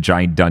reminds me of the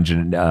giant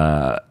dungeon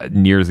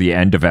near the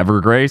end of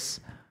Evergrace.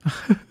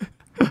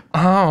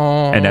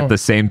 Oh. And at the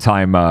same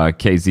time,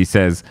 KZ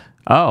says,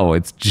 oh,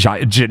 it's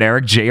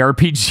generic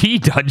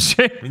JRPG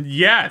dungeon.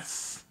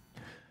 Yes.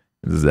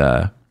 This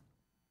is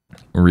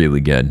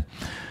really good.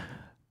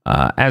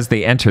 As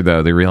they enter,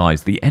 though, they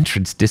realize the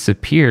entrance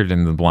disappeared,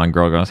 and the blonde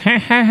girl goes, ha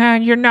ha ha,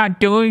 you're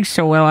not doing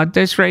so well at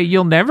this rate.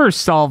 You'll never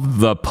solve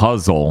the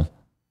puzzle.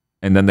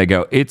 And then they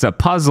go, it's a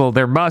puzzle.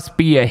 There must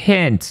be a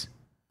hint.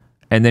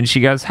 And then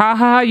she goes, ha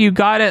ha, you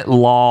got it,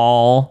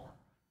 lol.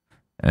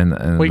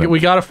 And We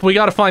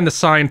gotta find the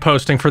sign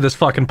posting for this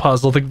fucking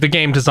puzzle. The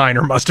game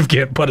designer must have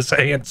put us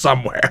a hint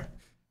somewhere.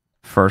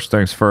 First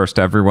things first,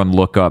 everyone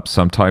look up.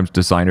 Sometimes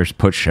designers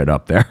put shit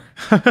up there.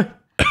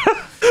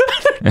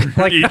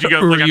 Like, Ichigo's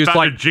like, I Uryu's found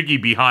like, a Jiggy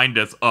behind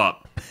us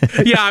up.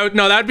 yeah,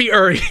 no, that'd be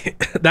Uri.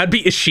 That'd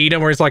be Ishida,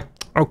 where he's like,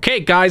 okay,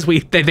 guys,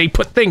 they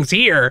put things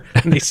here,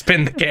 and they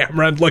spin the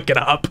camera and look it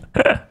up.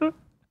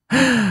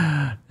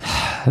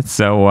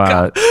 So,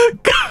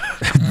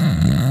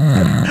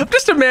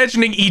 just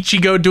imagining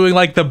Ichigo doing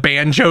like the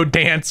banjo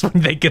dance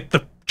when they get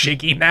the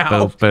jiggy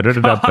now.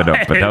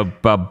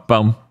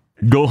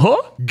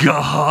 Go-huh?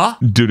 Gah!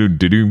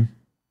 Do-do-do-do.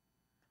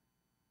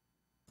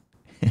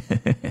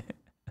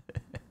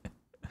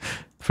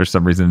 For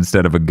some reason,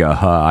 instead of a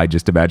gaha, I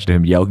just imagined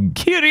him yelling,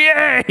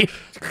 Kyrie!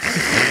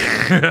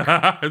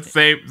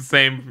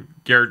 Same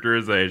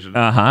characterization.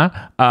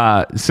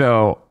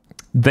 So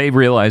they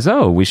realize,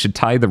 oh, we should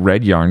tie the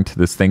red yarn to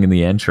this thing in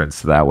the entrance.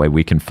 So that way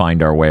we can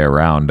find our way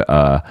around.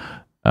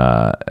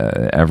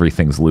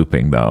 Everything's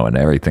looping, though, and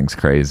everything's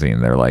crazy.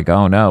 And they're like,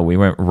 oh, no, we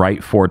went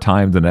right 4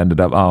 times and ended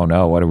up, oh,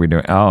 no, what are we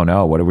doing? Oh,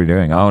 no, what are we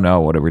doing? Oh,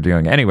 no, what are we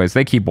doing? Anyways,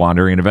 they keep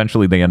wandering, and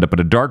eventually they end up in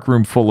a dark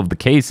room full of the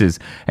cases.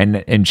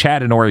 And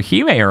Chad and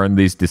Orihime are in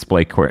these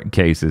display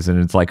cases. And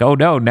it's like, oh,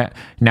 no,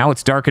 now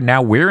it's dark, and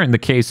now we're in the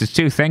cases,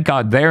 too. Thank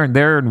God they're in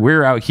there, and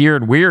we're out here,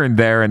 and we're in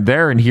there, and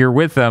they're in here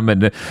with them.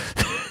 And,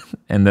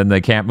 and then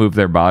they can't move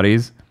their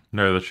bodies.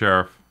 No, the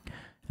sheriff.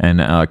 And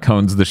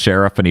Kone's the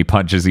sheriff, and he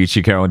punches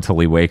Ichigo until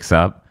he wakes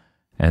up.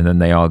 And then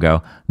they all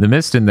go, the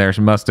mist in there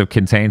must have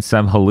contained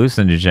some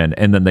hallucinogen.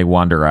 And then they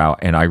wander out,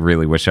 and I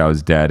really wish I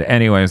was dead.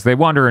 Anyways, they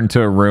wander into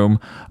a room.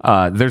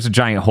 There's a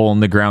giant hole in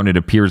the ground. It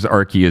appears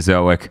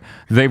Archaeozoic.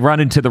 They run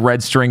into the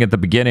red string at the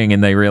beginning,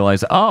 and they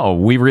realize, oh,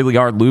 we really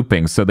are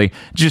looping. So they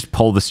just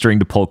pull the string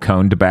to pull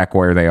Kone to back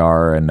where they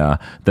are, and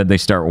then they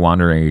start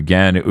wandering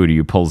again.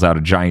 Uryu pulls out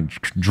a giant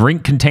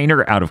drink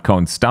container out of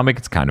Kone's stomach.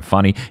 It's kind of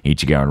funny.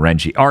 Ichigo and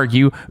Renji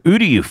argue.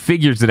 Uryu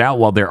figures it out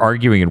while they're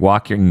arguing and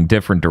walking in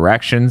different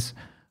directions.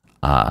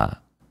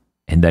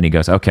 And then he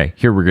goes, okay,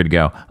 here we're good to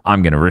go.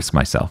 I'm going to risk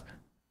myself.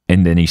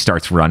 And then he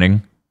starts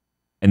running.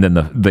 And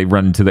then they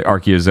run into the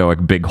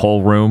Archaeozoic big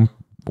hole room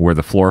where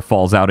the floor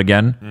falls out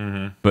again.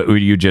 Mm-hmm. But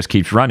Uryu just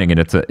keeps running, and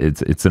it's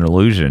an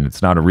illusion.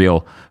 It's not a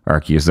real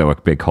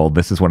Archaeozoic big hole.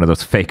 This is one of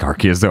those fake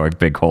Archaeozoic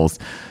big holes.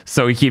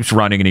 So he keeps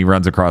running, and he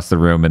runs across the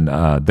room,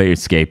 and they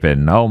escape it.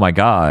 And oh my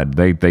God,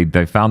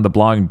 they found the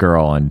blonde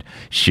girl, and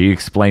she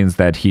explains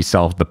that he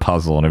solved the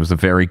puzzle. And it was a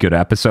very good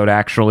episode,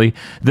 actually.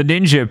 The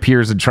ninja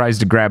appears and tries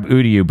to grab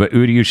Uryu, but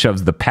Uryu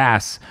shoves the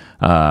pass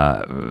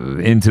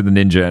into the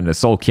ninja, and a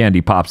soul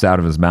candy pops out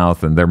of his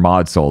mouth, and they're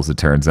mod souls, it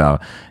turns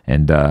out.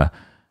 And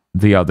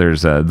the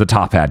others, the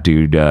top hat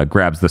dude,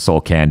 grabs the soul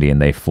candy,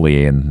 and they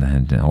flee,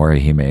 and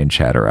Orihime and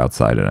Chad are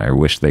outside, and I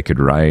wish they could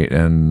write,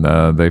 and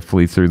they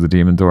flee through the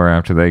demon door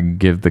after they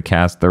give the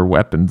cast their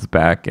weapons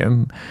back,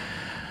 and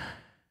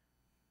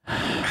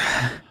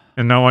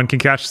no one can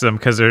catch them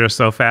because they're just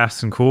so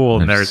fast and cool,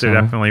 and they're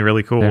definitely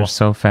really cool. They're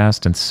so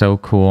fast and so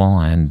cool.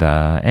 And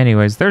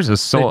anyways, there's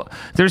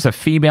a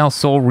female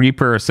Soul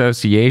Reaper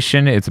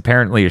Association. It's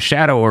apparently a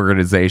shadow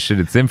organization.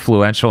 It's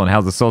influential in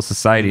how the Soul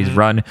Society is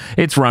run.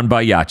 It's run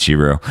by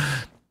Yachiru.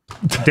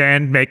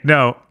 Dan, make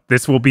note.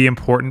 This will be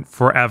important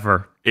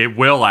forever. It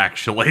will,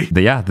 actually.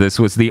 Yeah, this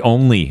was the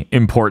only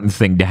important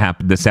thing to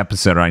happen this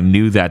episode. I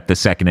knew that the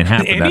second it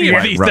happened. Any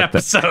of these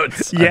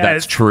episodes. Yes.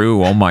 That's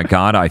true. Oh my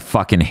God, I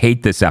fucking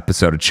hate this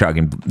episode of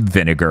Chugging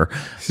Vinegar.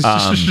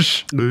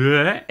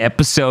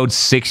 Episode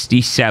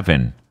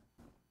 67.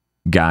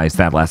 Guys,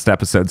 that last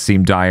episode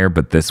seemed dire,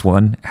 but this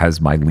one has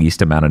my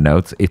least amount of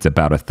notes. It's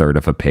about a third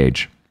of a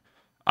page.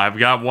 I've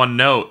got one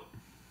note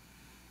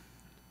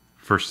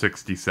for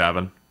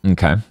 67.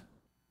 Okay.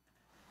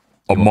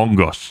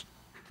 Among Us.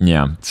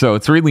 Yeah, so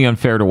it's really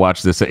unfair to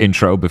watch this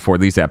intro before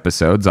these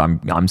episodes.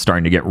 I'm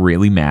starting to get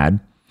really mad.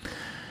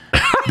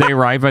 They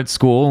arrive at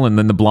school, and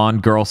then the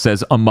blonde girl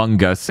says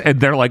Among Us, and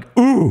they're like,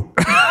 ooh.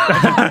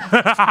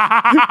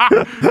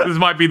 This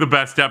might be the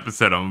best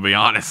episode, I'm gonna be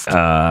honest.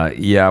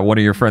 Yeah, one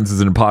of your friends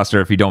is an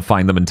imposter. If you don't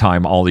find them in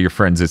time, all of your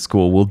friends at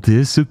school will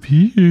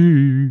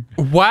disappear.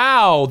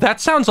 Wow, that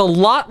sounds a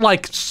lot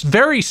like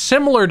very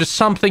similar to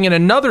something in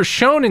another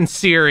shonen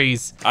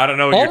series. I don't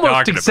know what you're talking about.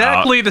 Almost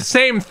exactly the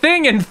same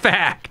thing, in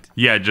fact.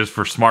 Yeah, just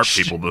for smart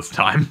people this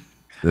time.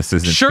 This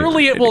isn't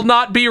Surely it will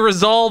not be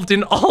resolved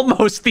in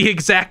almost the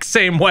exact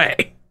same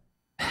way.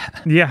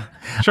 Yeah,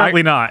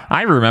 surely not.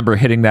 I remember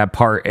hitting that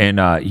part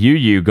and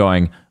Yu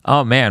going,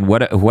 oh man,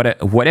 what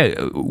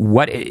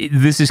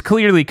this is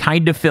clearly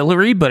kind of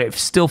fillery, but it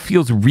still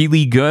feels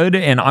really good,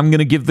 and I'm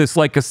gonna give this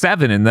like a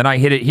 7. And then I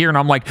hit it here, and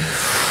I'm like,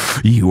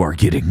 you are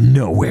getting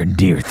nowhere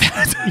near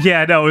that.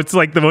 Yeah, no, it's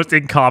like the most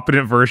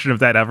incompetent version of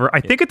that ever.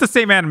 I think it's the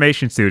same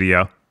animation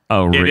studio.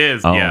 Oh, it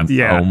is. Oh,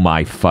 yeah. Oh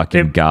my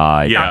fucking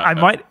God. Yeah. I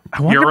wonder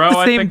Hero, if it's the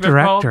I same think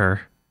they're called.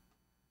 director.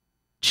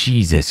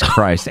 Jesus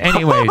Christ.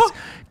 Anyways,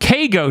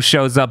 Keigo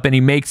shows up and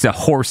he makes a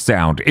horse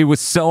sound. It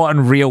was so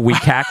unreal. We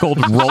cackled,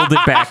 rolled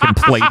it back, and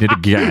played it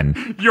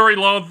again. Yuri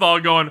Lowenthal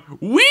going,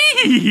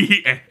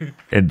 wee!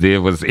 And it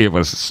was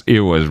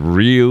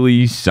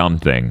really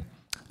something.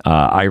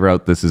 I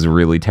wrote, this is a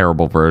really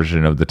terrible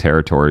version of the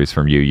territories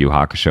from Yu Yu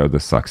Hakusho.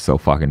 This sucks so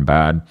fucking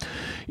bad.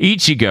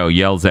 Ichigo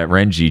yells at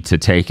Renji to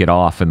take it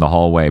off in the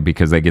hallway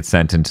because they get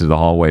sent into the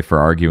hallway for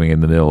arguing in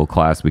the middle of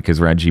class, because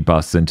Renji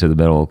busts into the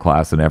middle of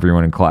class and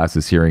everyone in class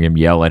is hearing him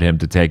yell at him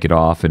to take it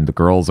off, and the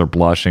girls are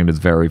blushing. It's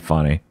very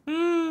funny.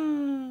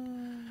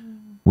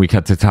 We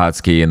cut to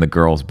Tatsuki in the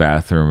girls'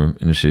 bathroom,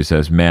 and she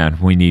says, "Man,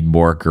 we need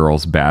more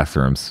girls'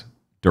 bathrooms."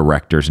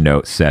 Director's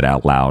note said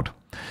out loud.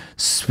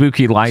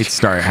 Spooky lights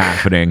start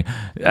happening,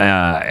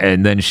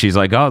 and then she's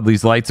like, "Oh,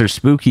 these lights are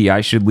spooky.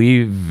 I should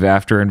leave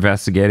after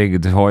investigating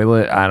the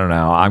toilet. I don't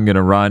know. I'm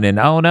gonna run." And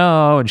oh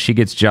no! And she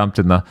gets jumped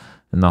in the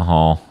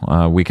hall.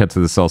 We cut to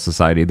the Soul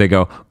Society. They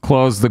go,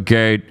 "Close the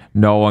gate.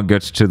 No one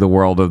gets to the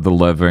world of the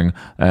living."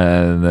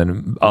 And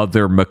then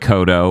other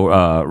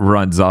Makoto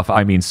runs off.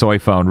 I mean, Soy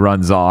Phone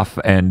runs off,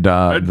 and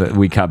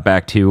we cut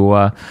back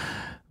to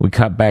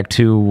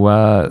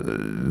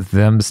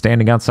them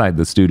standing outside,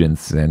 the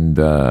students, and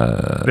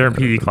their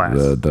PD class.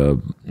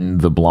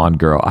 The blonde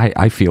girl.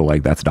 I feel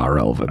like that's not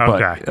relevant.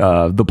 Okay.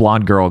 But the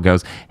blonde girl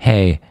goes,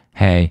 "Hey,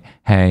 hey,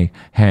 hey,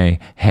 hey,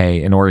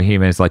 hey," and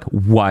Orihime is like,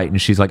 "What?"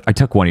 And she's like, "I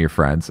took one of your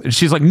friends." And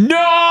she's like,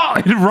 "No!"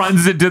 And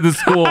runs into the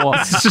school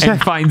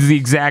and finds the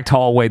exact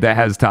hallway that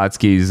has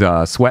Tatsuki's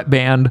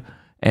sweatband.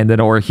 And then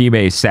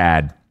Orihime is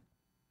sad.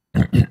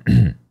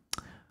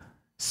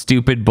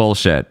 Stupid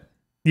bullshit.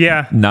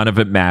 Yeah. None of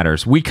it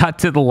matters. We cut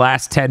to the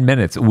last 10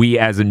 minutes. We,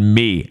 as in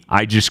me.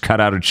 I just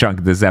cut out a chunk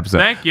of this episode.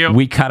 Thank you.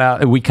 We cut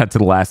to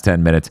the last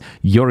 10 minutes.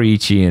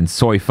 Yoriichi and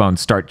Soy Phone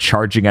start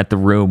charging at the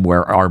room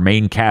where our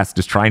main cast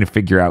is trying to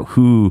figure out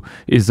who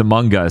is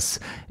among us.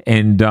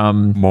 And by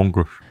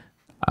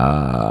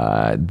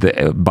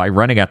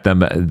running at them,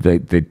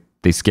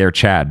 they scare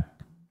Chad.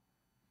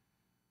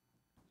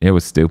 It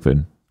was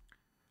stupid.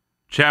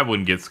 Chad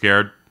wouldn't get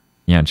scared.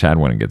 Yeah, Chad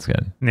wouldn't get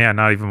scared. Yeah,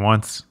 not even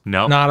once.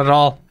 No. Not at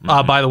all.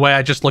 By the way,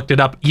 I just looked it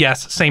up.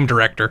 Yes, same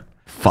director.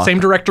 Fuck. Same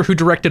director who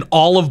directed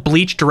all of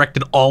Bleach,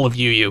 directed all of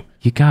Yu Yu.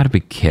 You gotta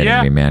be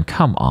kidding me, man.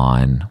 Come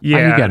on. Yeah,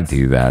 Why you gotta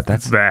do that?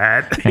 That's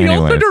bad. He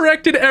also Anyways.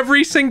 directed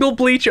every single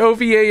Bleach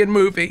OVA and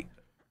movie.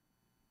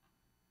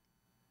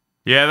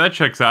 Yeah, that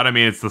checks out. I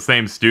mean, it's the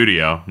same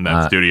studio, and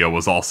that studio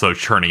was also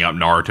churning out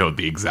Naruto at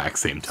the exact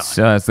same time.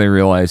 So as they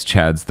realize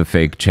Chad's the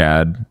fake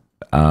Chad,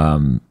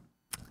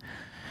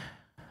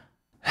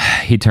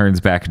 he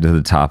turns back into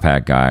the top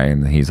hat guy,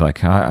 and he's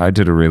like, I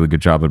did a really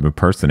good job of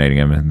impersonating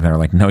him. And they're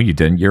like, "No, you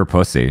didn't. You're a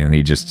pussy." And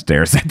he just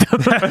stares at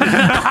them.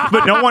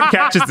 But no one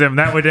catches him.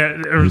 That would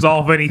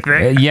resolve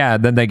anything. Yeah,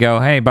 then they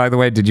go, "Hey, by the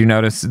way, did you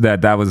notice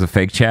that was a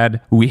fake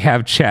Chad? We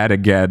have Chad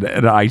again."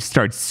 And I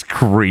start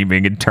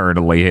screaming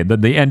internally, and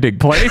then the ending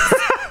plays.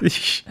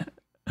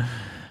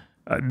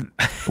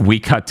 We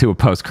cut to a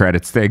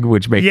post-credits thing,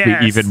 which makes me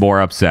even more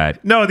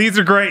upset. No, these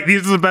are great.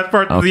 These are the best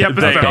parts of the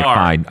episode.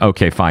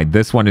 Okay, fine.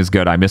 This one is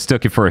good. I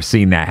mistook it for a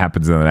scene that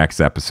happens in the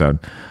next episode.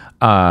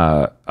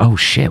 Oh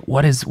shit!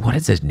 What is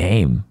his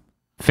name?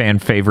 Fan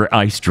favorite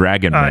Ice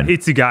Dragon Man.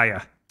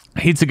 Hitsugaya.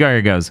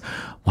 Hitsugaya goes,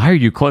 "Why are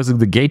you closing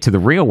the gate to the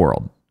real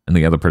world?" And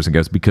the other person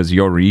goes, "Because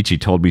Yoriichi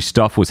told me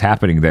stuff was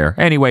happening there.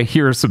 Anyway,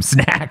 here are some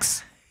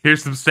snacks."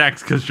 Here's some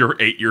snacks because you're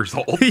 8 years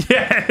old.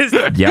 Yes.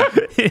 Yep.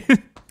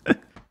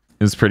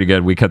 It was pretty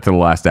good. We cut to the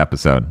last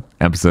episode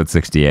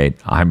 68.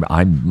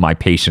 My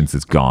patience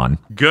is gone.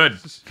 Good.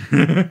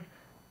 There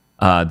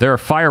are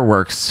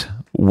fireworks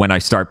when I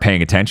start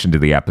paying attention to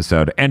the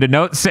episode, and a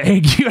note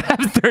saying you have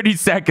 30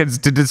 seconds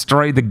to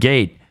destroy the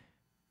gate.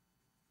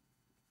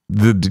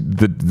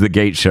 The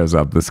gate shows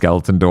up, the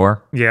skeleton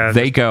door. Yeah.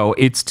 They go,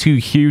 "It's too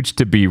huge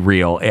to be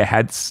real. It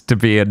has to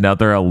be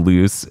another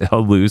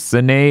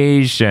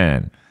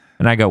hallucination."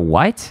 And I go,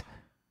 "What?"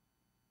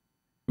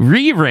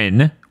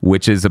 Ririn,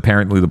 which is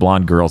apparently the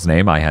blonde girl's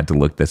name, I had to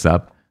look this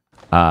up.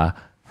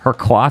 Her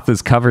cloth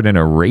is covered in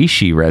a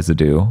reishi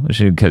residue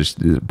because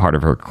part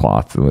of her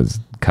cloth was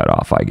cut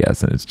off, I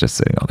guess, and it's just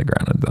sitting on the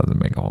ground. It doesn't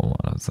make a whole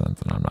lot of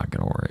sense, and I'm not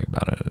going to worry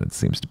about it. It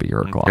seems to be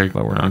her cloth,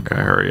 but we're not going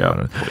to hurry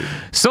up.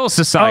 Soul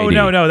Society.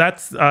 Oh no,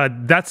 that's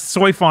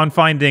Soifon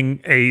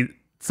finding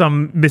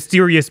some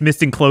mysterious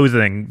missing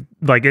clothing.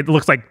 Like it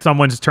looks like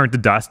someone just turned to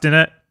dust in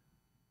it.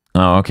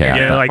 Oh, okay.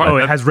 Yeah,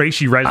 it has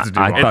reishi residue.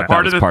 I thought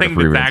part that of was the thing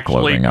Ririn's that's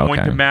actually clothing.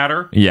 going to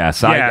matter.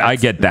 Yes, I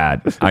get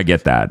that. I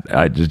get that.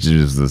 It's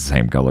just the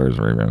same color as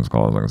Ririn's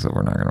clothing, so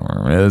we're not going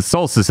to worry.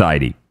 Soul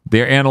Society.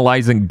 They're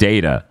analyzing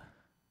data.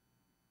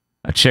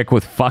 A chick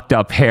with fucked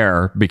up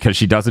hair because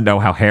she doesn't know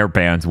how hair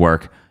bands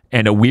work,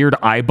 and a weird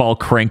eyeball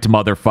cranked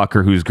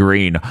motherfucker who's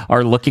green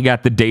are looking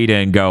at the data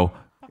and go,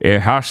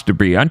 "It has to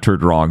be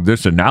entered wrong.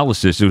 This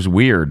analysis is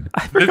weird."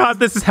 I forgot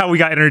this is how we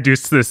got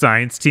introduced to the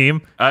science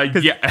team.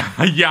 Yeah,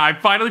 I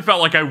finally felt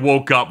like I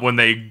woke up when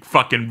they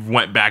fucking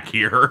went back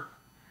here.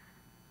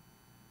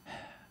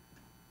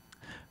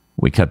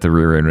 We cut the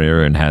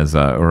Ririn has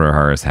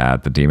Urahara's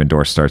hat. The demon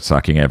door starts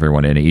sucking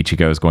everyone in.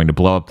 Ichigo is going to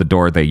blow up the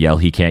door. They yell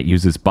he can't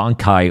use his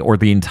Bankai or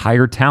the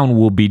entire town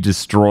will be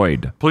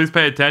destroyed. Please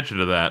pay attention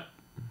to that.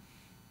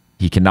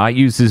 He cannot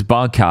use his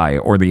Bankai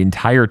or the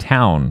entire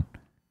town.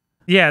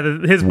 Yeah,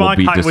 his will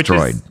be Bankai, which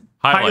destroyed. is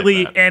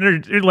highly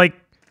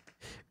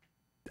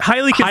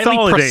highly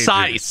consolidated.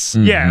 precise.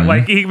 Yeah,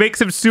 like he makes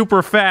him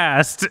super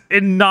fast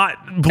and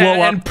not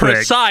blow up And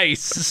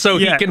precise, so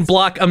Yes. he can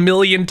block a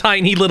million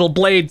tiny little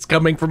blades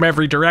coming from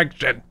every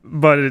direction.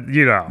 But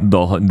you know,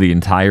 The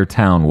entire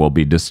town will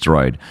be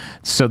destroyed.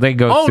 So they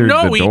go Oh through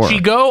no, the door.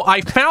 Ichigo,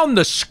 I found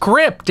the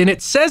script, and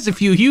it says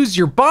if you use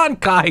your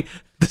Bankai,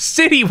 the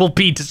city will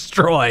be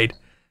destroyed.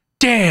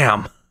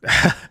 Damn.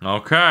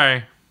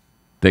 Okay.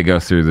 They go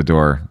through the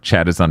door.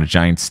 Chad is on a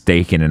giant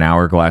stake in an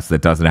hourglass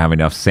that doesn't have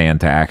enough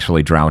sand to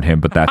actually drown him,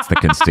 but that's the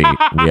conceit.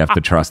 We have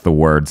to trust the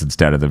words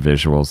instead of the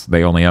visuals.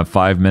 They only have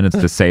 5 minutes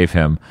to save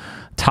him.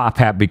 Top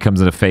Hat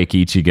becomes a fake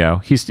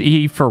Ichigo.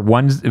 He for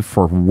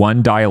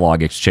one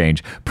dialogue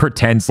exchange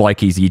pretends like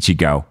he's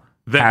Ichigo.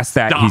 Then Past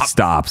that, he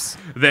stops.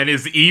 Then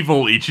is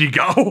evil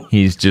Ichigo.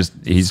 He's just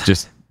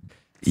evil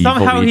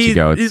Somehow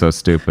Ichigo. It's so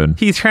stupid.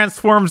 he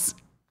transforms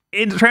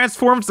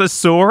a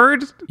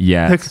sword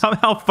Yes. to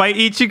somehow fight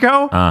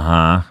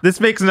Ichigo. This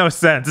makes no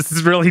sense. This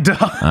is really dumb.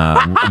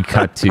 We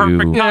cut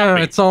to Yeah,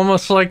 it's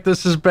almost like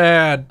this is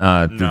bad.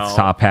 the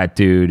Top Hat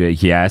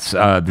dude. Yes,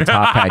 the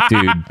Top Hat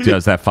dude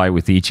does that fight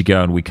with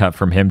Ichigo, and we cut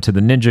from him to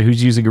the ninja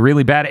who's using a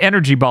really bad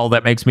energy ball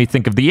that makes me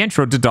think of the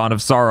intro to Dawn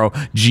of Sorrow.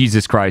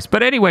 Jesus Christ!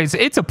 But anyways,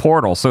 it's a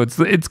portal, so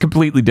it's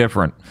completely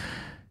different.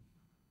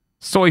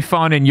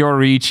 Soifon and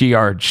Yoriichi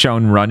are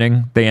shown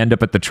running. They end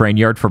up at the train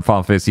yard for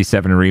Final Fantasy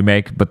VII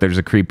Remake, but there's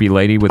a creepy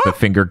lady with a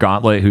finger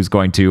gauntlet who's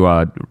going to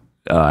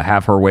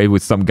have her way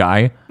with some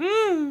guy.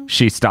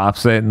 She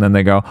stops it, and then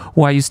they go,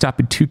 "Why are you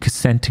stopping two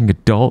consenting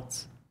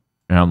adults?"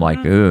 And I'm like,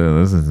 "Ugh,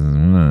 this is..."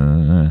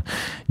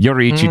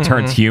 Yoriichi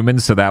turns human,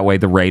 so that way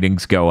the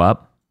ratings go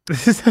up.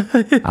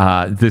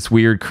 This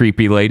weird,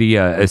 creepy lady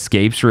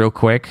escapes real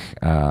quick,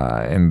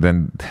 and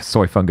then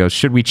Soifon goes,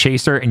 "Should we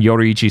chase her?" And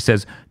Yoriichi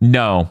says,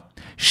 "No.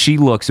 She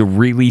looks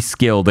really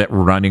skilled at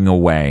running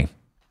away."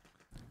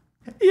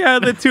 Yeah,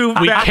 the two.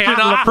 We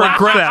cannot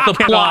progress the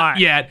plot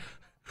yet.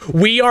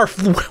 We are,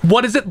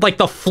 what is it, like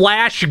the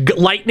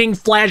Lightning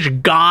Flash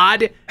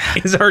God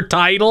is her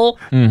title?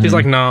 He's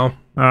like, no.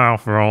 Oh,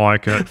 for all I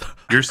could.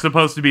 You're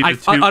supposed to be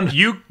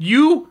the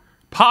you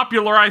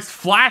popularized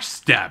Flash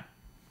Step.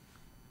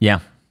 Yeah.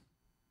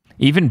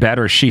 Even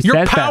better, she Your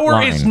says that power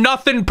line. is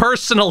nothing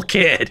personal,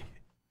 kid.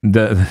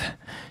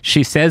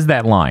 She says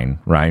that line,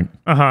 right?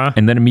 Uh-huh.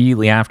 And then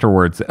immediately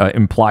afterwards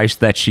implies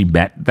that she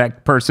met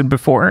that person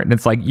before. And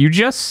it's like, you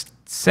just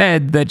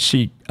said that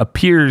she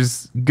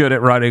appears good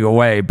at running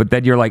away, but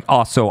then you're like,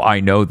 also, I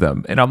know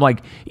them. And I'm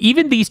like,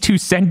 even these two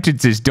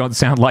sentences don't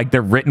sound like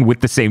they're written with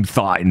the same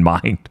thought in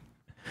mind.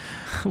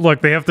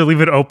 Look, they have to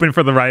leave it open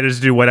for the writers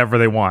to do whatever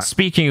they want.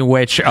 Speaking of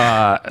which,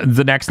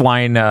 the next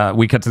line,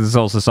 we cut to the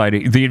Soul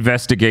Society. The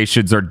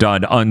investigations are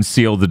done.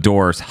 Unseal the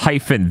doors.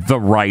 -the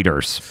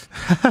writers.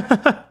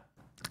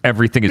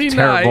 Everything is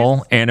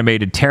terrible,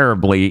 animated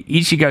terribly.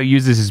 Ichigo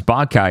uses his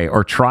Bankai,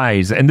 or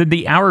tries, and then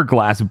the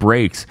hourglass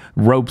breaks.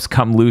 Ropes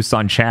come loose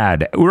on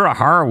Chad.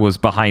 Urahara was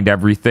behind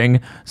everything.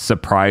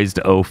 Surprised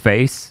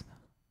O-face.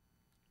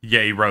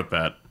 Yeah, he wrote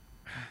that.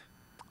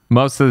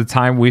 Most of the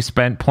time we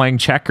spent playing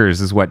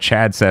checkers is what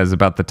Chad says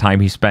about the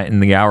time he spent in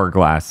the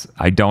hourglass.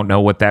 I don't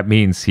know what that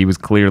means. He was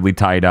clearly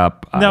tied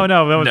up. No,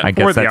 that was I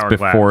before guess the that's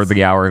hourglass. before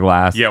the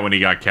hourglass. Yeah, when he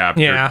got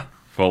captured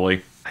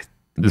fully.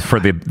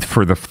 For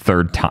the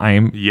third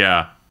time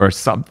Yeah. or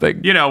something.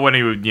 You know, when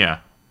he would, yeah.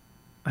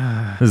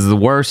 This is the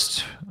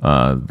worst,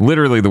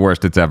 literally the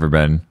worst it's ever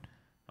been.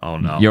 Oh,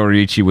 no.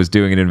 Yoriichi was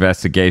doing an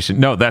investigation.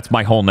 No, that's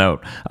my whole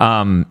note.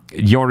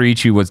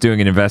 Yoriichi was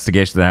doing an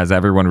investigation that has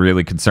everyone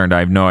really concerned. I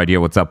have no idea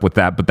what's up with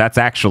that, but that's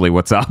actually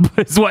what's up,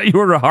 is what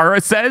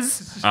Urahara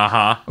says.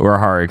 Uh-huh.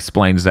 Urahara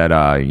explains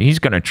that he's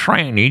going to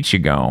train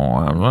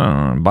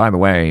Ichigo. By the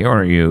way,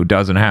 Yoryu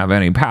doesn't have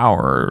any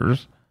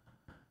powers.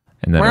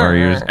 And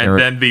then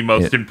then the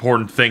most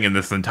important thing in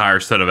this entire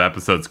set of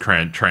episodes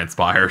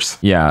transpires.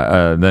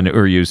 Yeah, then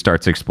Uryu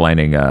starts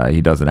explaining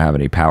he doesn't have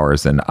any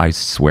powers, and I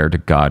swear to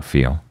God,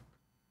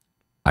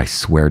 I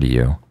swear to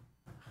you,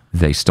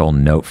 they stole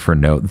note for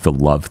note the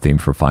love theme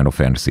for Final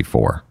Fantasy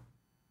IV.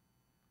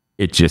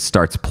 It just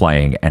starts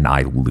playing, and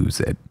I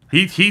lose it.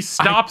 He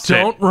stops it.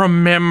 I don't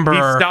remember. He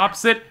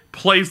stops it,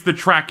 plays the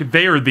track.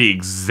 They are the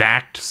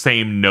exact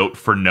same note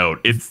for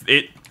note.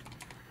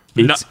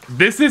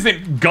 This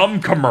isn't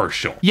gum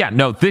commercial. Yeah,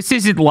 no, this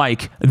isn't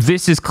like,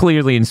 this is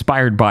clearly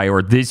inspired by,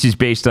 or this is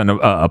based on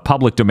a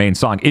public domain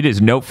song. It is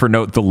note for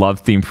note the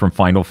love theme from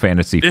Final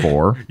Fantasy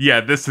IV.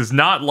 Yeah, this is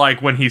not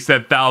like when he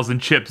said 1,000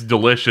 chips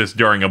delicious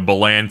during a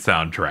Balan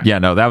soundtrack. Yeah,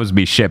 no, that was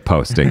me shit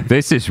posting.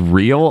 This is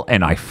real,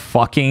 and I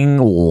fucking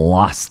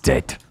lost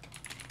it.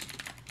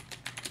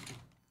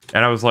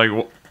 And I was like,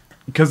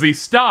 because he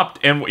stopped,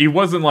 and he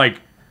wasn't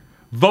like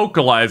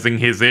vocalizing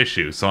his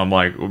issue. So I'm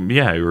like, well,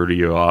 yeah, he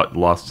already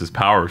lost his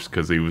powers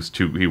because he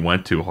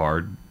went too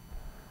hard.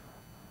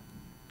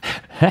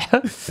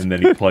 And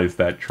then he plays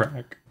that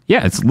track.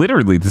 Yeah, it's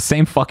literally the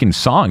same fucking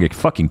song. It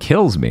fucking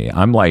kills me.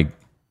 I'm like,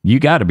 you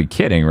got to be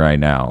kidding right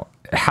now.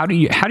 How do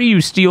you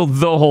steal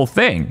the whole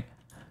thing?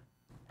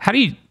 How do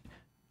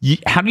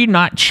you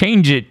not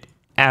change it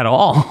at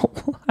all?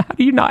 How do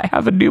do you not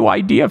have a new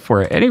idea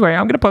for it? Anyway,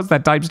 I'm going to post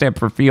that timestamp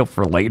for Feel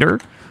for later.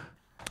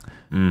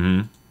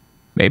 Mm-hmm.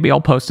 Maybe I'll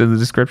post in the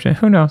description.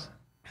 Who knows?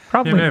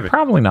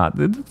 Probably not.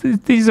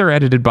 These are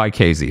edited by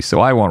KZ,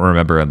 so I won't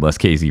remember unless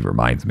KZ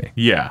reminds me.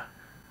 Yeah.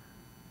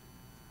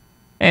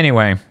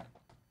 Anyway,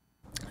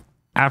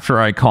 after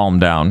I calm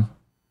down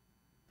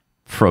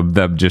from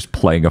them just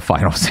playing a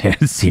Final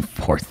Fantasy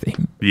IV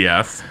theme,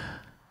 Yes.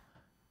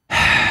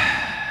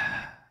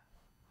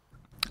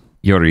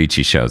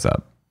 Yoriichi shows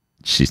up.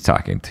 She's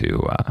talking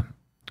to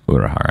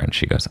Urahara, and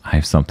she goes, I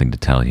have something to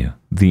tell you.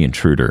 The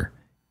intruder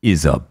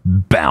is a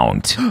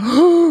Bount.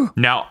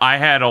 Now, I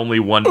had only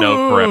one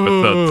note for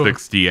episode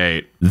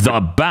 68. The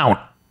Bount.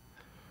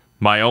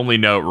 My only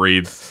note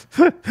reads,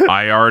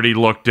 I already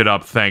looked it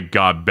up. Thank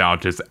God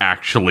Bount is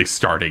actually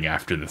starting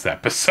after this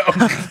episode.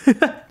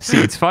 See,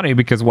 it's funny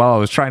because while I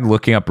was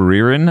looking up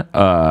Ririn,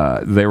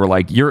 they were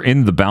like, you're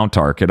in the Bount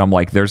arc. And I'm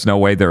like, there's no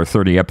way there are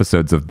 30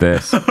 episodes of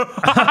this.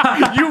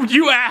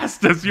 you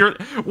asked us.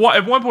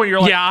 At one point,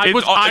 you're like... Yeah,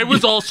 I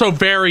was also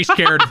very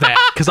scared of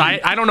that because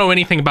I don't know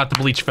anything about the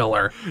Bleach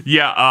filler.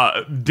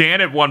 Yeah,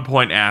 Dan at one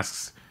point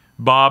asks,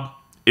 Bob,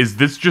 is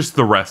this just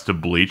the rest of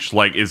Bleach?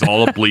 Like, is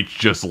all of Bleach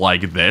just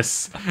like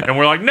this? And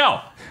we're like,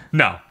 no.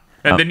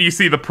 And then you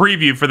see the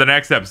preview for the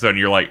next episode, and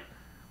you're like,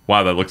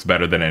 wow, that looks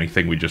better than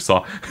anything we just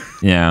saw.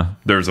 Yeah.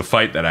 There's a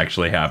fight that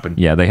actually happened.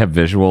 Yeah, they have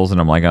visuals, and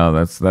I'm like, oh,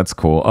 that's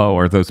cool. Oh,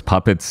 are those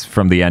puppets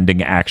from the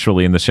ending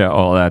actually in the show?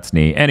 Oh, that's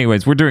neat.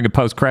 Anyways, we're doing a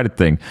post-credit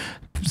thing.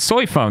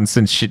 Soyphone,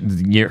 since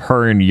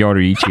her and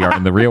Yoriichi are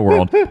in the real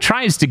world,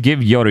 tries to give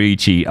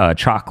Yoriichi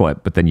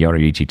chocolate, but then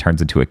Yoriichi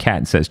turns into a cat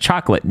and says,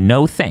 chocolate,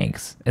 no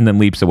thanks, and then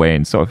leaps away,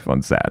 and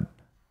Soyphone's sad.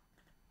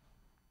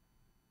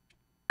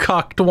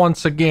 Cucked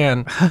once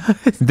again.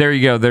 There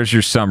you go. There's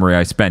your summary.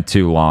 I spent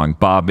too long.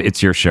 Bob,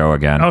 it's your show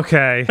again.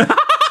 Okay.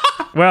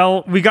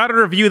 Well, we got to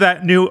review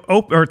that new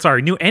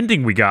new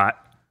ending we got.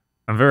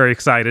 I'm very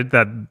excited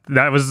that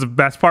was the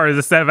best part of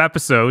the set of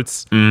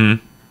episodes.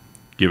 Mm-hmm.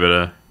 Give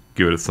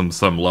it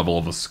some level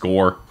of a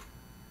score.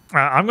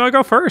 I'm gonna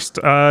go first.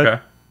 Okay.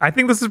 I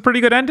think this is a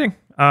pretty good ending.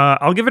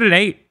 I'll give it an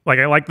 8. Like,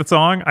 I like the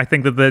song. I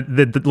think that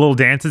the little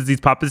dances these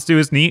puppets do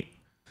is neat.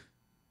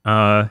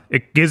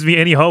 It gives me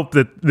any hope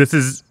that this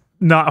is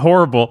not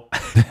horrible.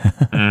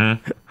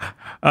 Mm-hmm.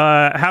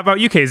 How about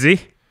you,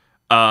 KZ?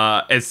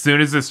 As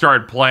soon as it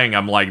started playing,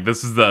 I'm like,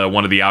 this is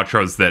one of the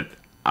outros that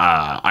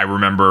I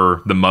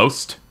remember the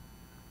most,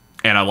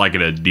 and I like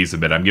it a decent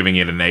bit. I'm giving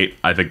it an 8.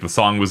 I think the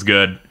song was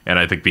good, and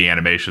I think the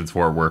animations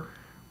for it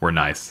were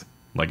nice.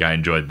 Like, I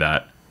enjoyed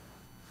that.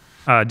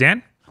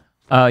 Dan?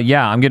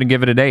 Yeah, I'm gonna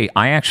give it an 8.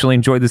 I actually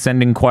enjoyed this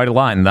ending quite a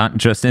lot, and not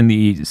just in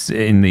the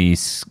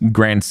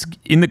grand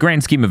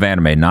scheme of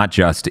anime, not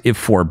just if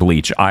for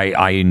Bleach.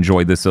 I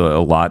enjoy this a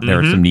lot. There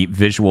are some neat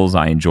visuals.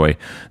 I enjoy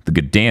the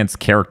good dance,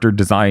 character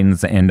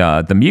designs, and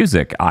the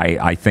music.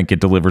 I think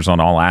it delivers on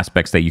all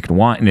aspects that you can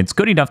want, and it's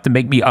good enough to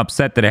make me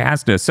upset that it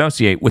has to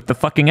associate with the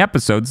fucking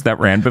episodes that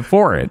ran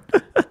before it.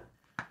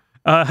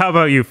 How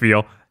about you,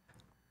 Feel?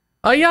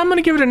 Yeah, I'm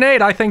gonna give it an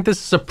 8. I think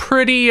this is a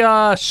pretty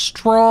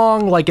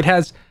strong. Like,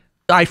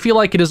 I feel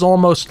like it is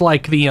almost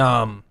like the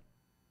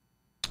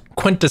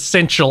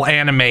quintessential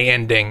anime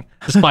ending,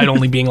 despite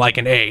only being like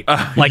an 8.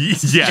 Like,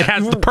 yeah. It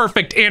has the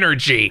perfect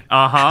energy.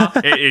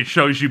 It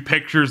shows you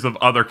pictures of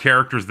other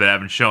characters that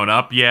haven't shown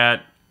up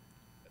yet.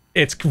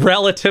 It's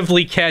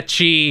relatively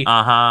catchy.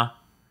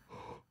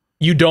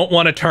 You don't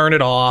want to turn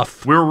it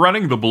off. We were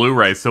running the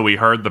Blu-ray, so we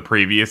heard the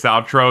previous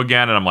outro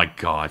again, and I'm like,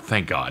 God,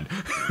 thank God.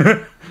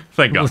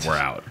 Thank God we're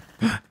out.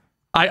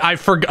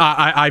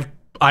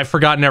 I've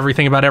forgotten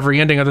everything about every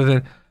ending other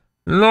than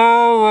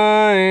no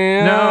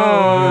one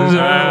knows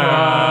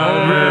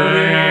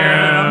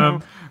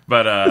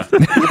but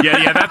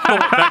yeah,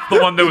 that's the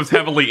one that was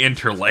heavily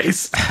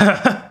interlaced.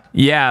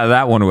 Yeah,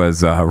 that one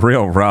was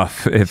real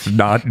rough, if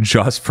not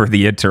just for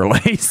the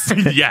interlace.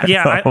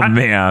 Yeah.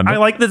 Man. I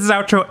like this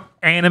outro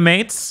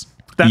animates.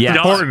 That's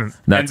important.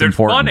 That's and there's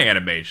important. fun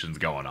animations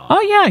going on. Oh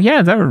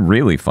yeah, they were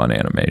really fun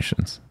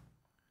animations.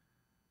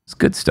 It's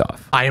good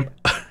stuff. I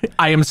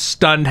am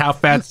stunned how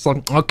fast.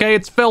 Okay,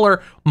 it's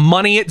filler.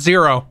 Money at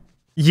 0.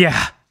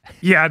 Yeah,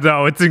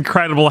 no, it's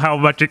incredible how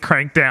much it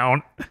cranked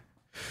down.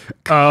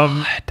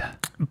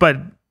 But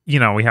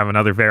we have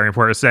another very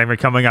important segment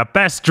coming up.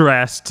 Best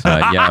dressed.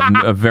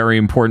 A very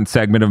important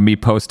segment of me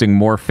posting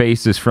more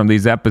faces from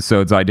these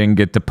episodes I didn't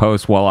get to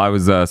post while I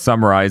was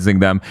summarizing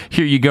them.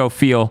 Here you go,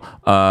 Feel.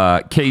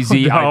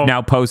 KZ, I've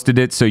now posted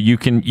it, so you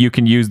can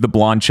use the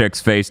blonde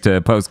chick's face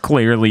to post.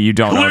 Clearly, you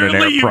don't own an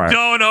air fryer. You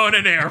don't own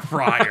an air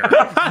fryer.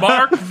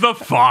 Mark the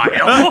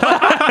file.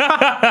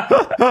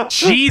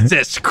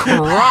 Jesus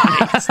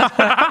Christ.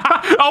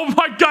 Oh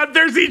my God,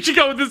 there's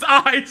Ichigo with his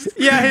eyes.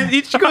 Yeah,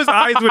 Ichigo's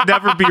eyes would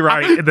never be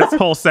right in this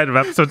whole set of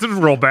episodes. It's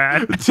real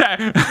bad.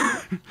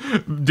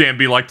 Dan,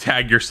 be like,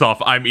 tag yourself.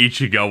 I'm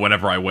Ichigo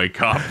whenever I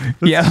wake up.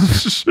 Yeah.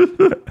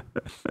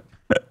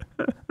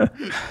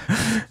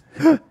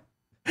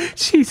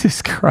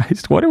 Jesus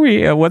Christ.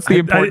 What's the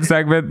important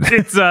segment?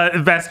 It's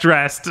best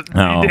dressed.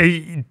 Oh.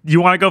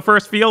 You want to go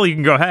first, Feel? You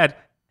can go ahead.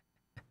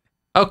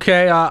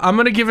 Okay, I'm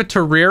gonna give it to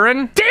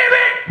Ririn. Damn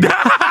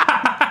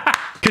it!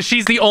 Because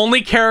she's the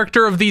only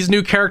character of these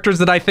new characters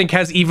that I think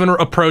has even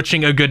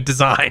approaching a good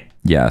design.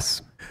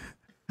 Yes.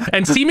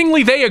 And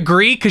seemingly they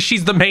agree because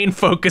she's the main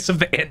focus of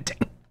the ending.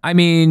 I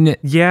mean,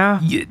 Yeah.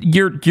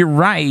 you're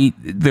right.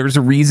 There's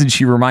a reason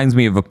she reminds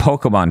me of a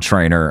Pokemon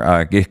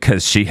trainer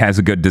because she has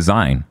a good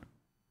design.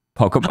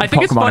 I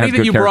think it's funny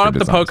that you brought up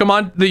the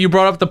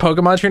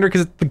Pokemon trainer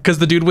because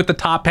the dude with the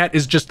top hat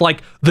is just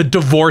like the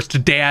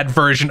divorced dad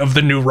version of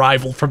the new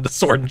rival from the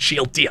Sword and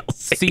Shield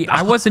DLC. See,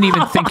 I wasn't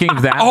even thinking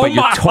of that, Oh but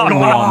you're my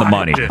totally on the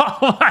money.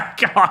 Oh my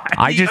god.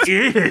 I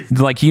just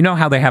like, you know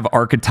how they have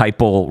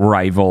archetypal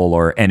rival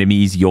or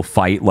enemies you'll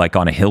fight like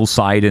on a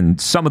hillside,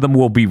 and some of them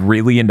will be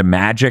really into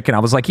magic, and I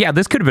was like, yeah,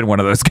 this could have been one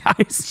of those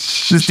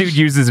guys. This dude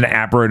uses an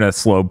Abra and a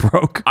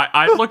Slowbroke.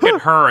 I look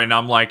at her and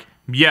I'm like,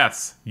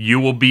 yes, you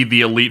will be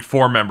the Elite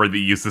Four member that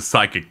uses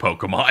psychic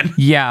Pokemon.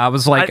 Yeah, I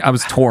was like, I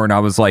was torn. I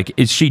was like,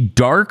 is she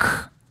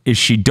dark? Is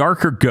she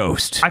dark or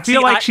ghost? I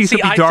feel like she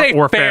should be dark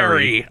or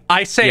fairy.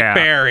 I say Yeah.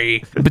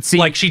 fairy. But see,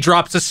 Like she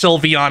drops a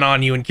Sylveon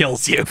on you and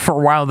kills you. for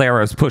a while there,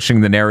 I was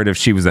pushing the narrative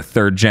she was a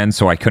third gen,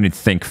 so I couldn't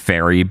think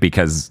fairy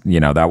because, you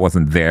know, that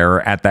wasn't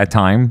there at that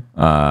time.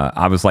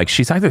 I was like,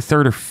 she's either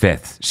third or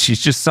fifth.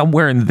 She's just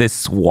somewhere in this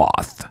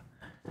swath.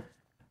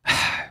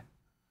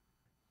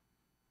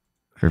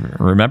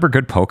 Remember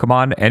good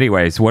Pokemon?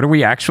 Anyways, what are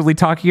we actually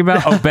talking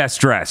about? Oh, best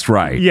dressed,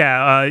 right.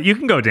 Yeah, you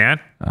can go, Dan.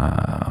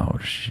 Oh,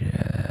 shit.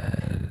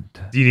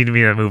 Do you need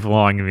me to move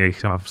along and maybe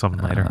come up with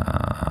something later?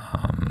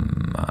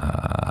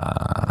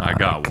 I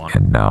got one.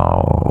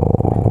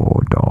 No,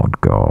 don't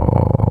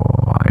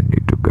go. I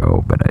need to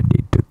go, but I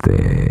need to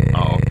think.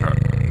 Oh,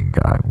 okay.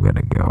 I'm going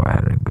to go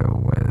ahead and go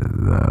with...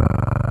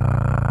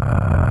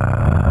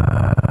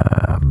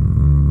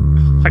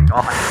 My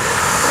god.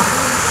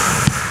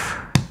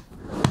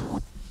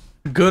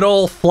 Good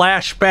old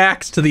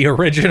flashbacks to the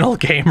original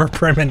Gamer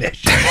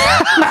Premonition.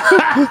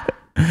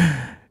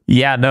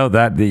 Yeah, no,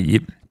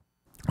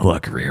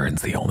 look,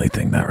 Ririn's the only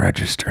thing that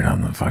registered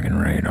on the fucking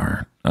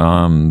radar.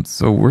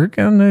 So we're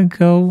gonna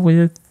go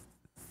with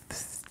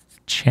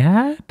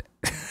Chad.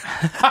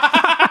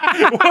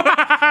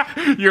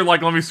 You're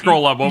like, let me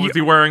scroll up. What was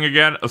he wearing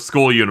again? A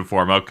school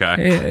uniform.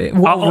 Okay.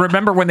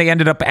 Remember when they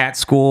ended up at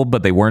school,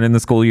 but they weren't in the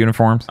school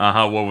uniforms?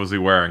 What was he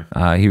wearing?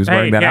 He was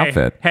wearing that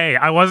outfit. Hey,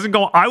 I was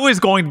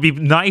going to be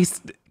nice,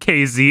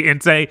 KZ,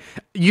 and say,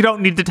 you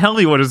don't need to tell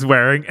me what he's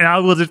wearing, and I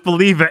will just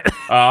believe it.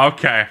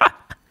 Okay.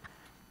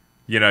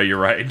 You know, you're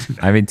right.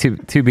 I mean,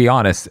 to be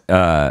honest,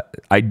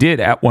 I did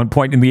at one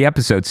point in the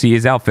episode see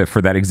his outfit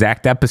for that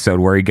exact episode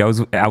where he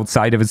goes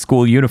outside of his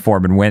school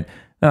uniform and went,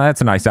 oh,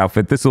 that's a nice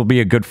outfit. This will be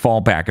a good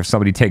fallback if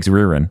somebody takes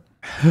Ririn.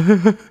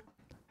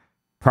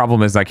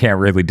 Problem is, I can't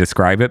really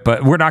describe it,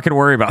 but we're not going to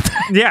worry about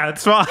that. Yeah,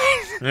 it's fine.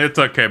 It's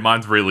okay.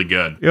 Mine's really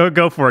good. You'll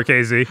go for it,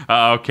 KZ.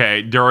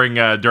 Okay. During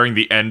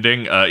the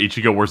ending,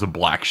 Ichigo wears a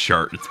black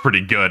shirt. It's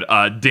pretty good.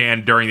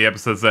 Dan, during the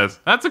episode, says,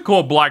 that's a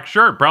cool black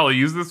shirt. Probably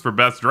use this for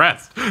best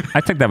dressed.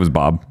 I think that was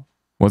Bob.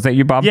 Was that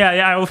you, Bob? Yeah,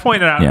 I was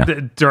pointing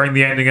out during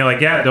the ending,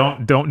 like, yeah,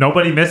 don't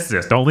nobody miss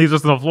this. Don't leave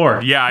this on the floor.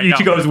 Yeah, I know.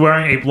 Ichigo's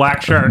wearing a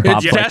black shirt. It's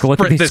Bob's look at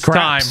desperate these this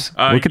scraps.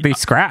 Look at these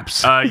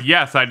scraps.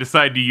 Yes, I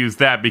decided to use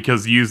that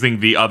because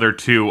using the other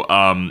two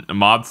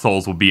mod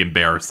souls will be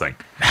embarrassing.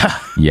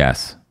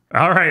 Yes.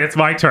 All right, it's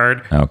my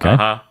turn. Okay.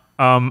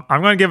 I'm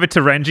going to give it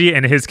to Renji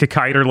and his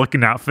Kikaider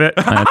looking outfit.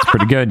 That's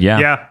pretty good. Yeah.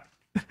 Yeah.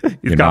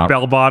 He's got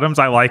bell bottoms.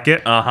 I like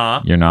it.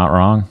 You're not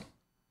wrong.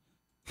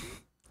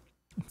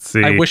 Let's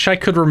see. I wish I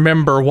could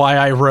remember why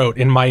I wrote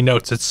in my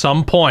notes at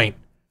some point,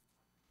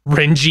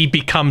 Renji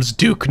becomes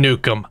Duke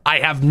Nukem. I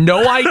have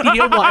no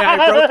idea why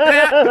I wrote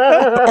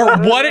that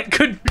or what it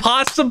could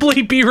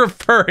possibly be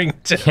referring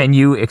to. Can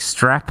you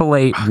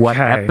extrapolate what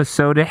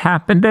episode it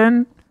happened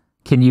in?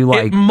 Can you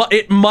like...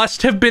 It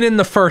must have been in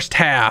the first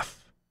half.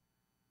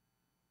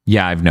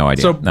 Yeah, I have no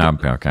idea. So-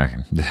 okay.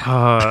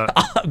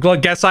 Well, I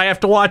guess I have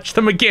to watch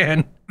them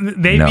again.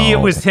 Maybe it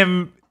was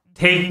him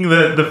taking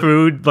the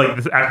food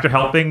like after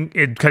helping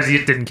because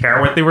he didn't care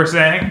what they were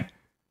saying.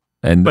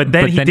 But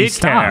then he did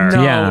stopped. care.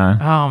 No. Yeah.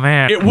 Oh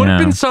man. It would have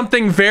been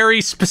something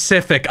very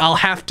specific. I'll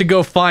have to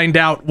go find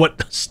out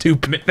what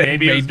stupid thing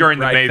Maybe it was made during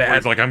the right maze where that.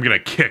 he's like, I'm going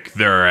to kick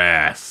their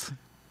ass.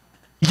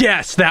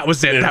 Yes, that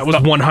was it. That was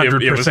something-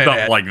 100% It was something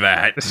it. like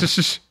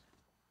that.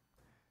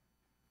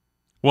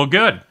 Well,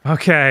 good.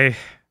 Okay.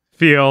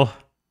 Feel.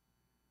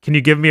 Can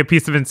you give me a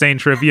piece of insane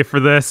trivia for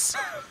this?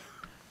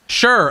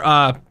 Sure.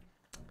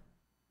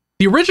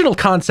 The original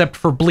concept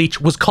for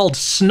Bleach was called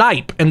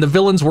Snipe, and the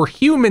villains were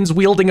humans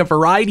wielding a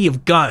variety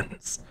of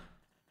guns.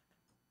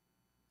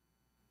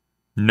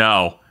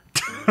 No.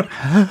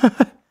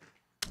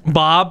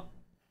 Bob,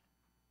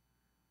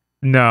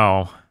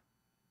 No.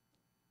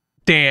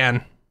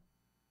 Dan,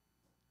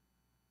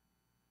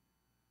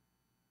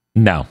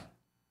 No.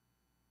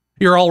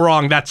 you're all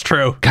wrong. That's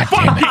true. God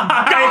damn it.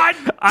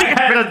 I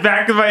had it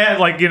back of my head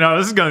like,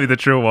 this is going to be the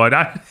true one.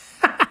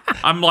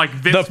 I'm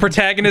like, this. The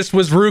protagonist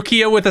was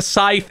Rukia with a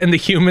scythe, and the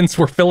humans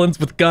were villains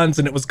with guns,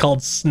 and it was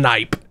called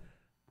Snipe.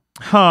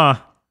 Huh.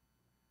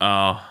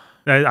 Oh.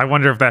 I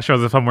wonder if that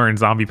shows up somewhere in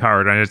Zombie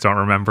Powered. I just don't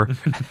remember.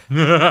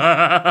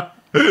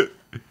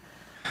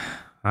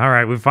 All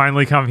right, we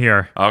finally come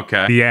here.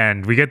 Okay. The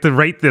end. We get to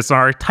rate this on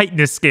our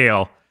tightness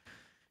scale.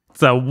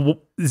 So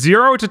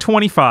 0 to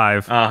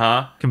 25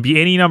 can be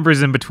any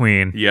numbers in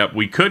between. Yep,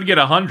 we could get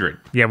 100.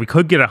 Yeah, we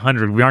could get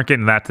 100. We aren't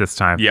getting that this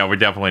time. Yeah, we're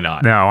definitely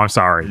not. No, I'm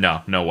sorry.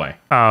 No way.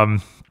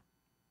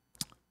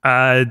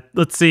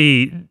 Let's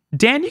see.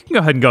 Dan, you can go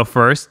ahead and go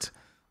first.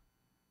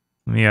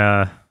 Let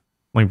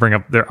me bring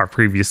up our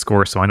previous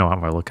score so I know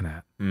what we're looking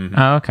at. Mm-hmm.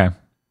 Oh, okay.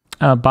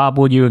 Bob,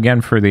 will you again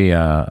for the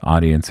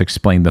audience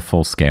explain the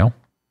full scale?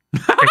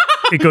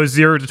 It goes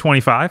 0 to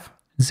 25.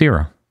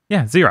 0.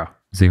 Yeah, 0.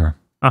 0.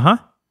 Uh-huh.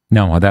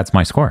 No, that's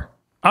my score.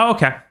 Oh,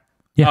 okay.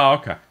 Yeah. Oh,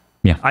 okay.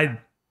 Yeah.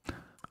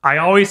 I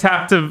always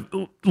have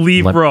to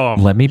leave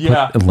room. Let me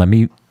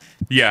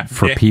Yeah.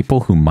 For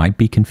people who might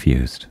be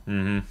confused.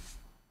 Mm-hmm.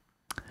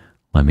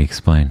 Let me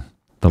explain.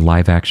 The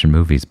live action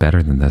movie is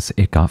better than this.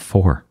 It got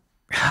 4.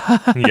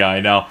 Yeah, I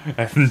know.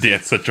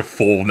 Dan's such a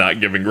fool not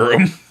giving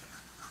room.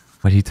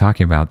 What are you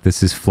talking about?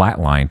 This is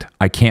flatlined.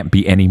 I can't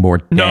be any more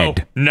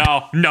dead.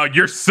 No,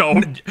 you're so...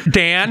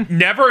 Dan?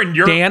 Never in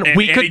your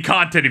any could,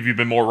 content have you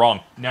been more wrong.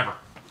 Never.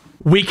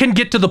 We can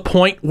get to the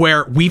point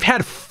where we've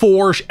had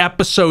 4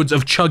 episodes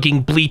of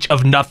Chugging Bleach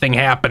of nothing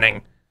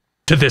happening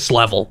to this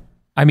level.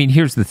 I mean,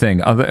 here's the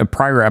thing. Other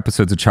prior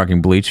episodes of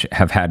Chugging Bleach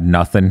have had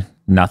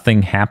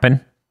nothing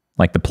happen.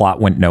 Like the plot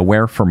went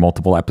nowhere for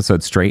multiple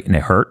episodes straight and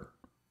it hurt.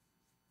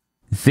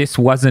 This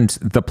wasn't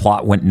the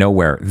plot went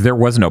nowhere. There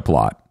was no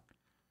plot.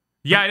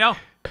 Yeah, I know.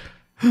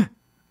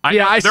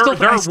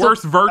 There are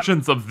worse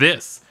versions of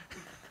this.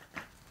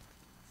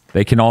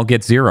 They can all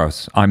get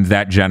 0s. I'm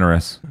that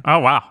generous. Oh,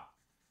 wow.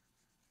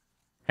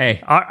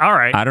 Hey. All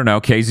right. I don't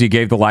know. KZ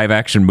gave the live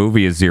action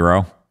movie a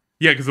 0.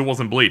 Yeah, because it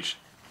wasn't Bleach.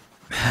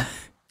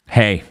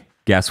 Hey,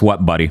 guess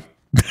what, buddy?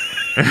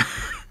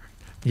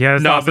 Yeah.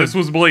 No, this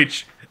was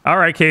Bleach. All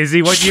right,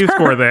 KZ, what do you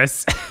score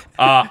this?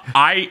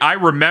 I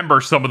remember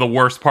some of the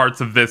worst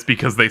parts of this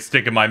because they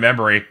stick in my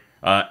memory.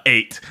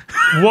 8.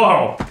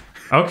 Whoa.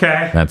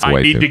 Okay. That's way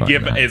I need too to funny,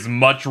 give man. as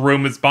much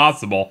room as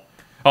possible.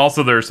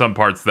 Also, there are some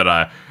parts that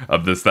I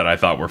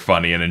thought were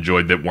funny and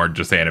enjoyed that weren't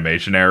just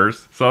animation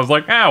errors. So I was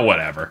like,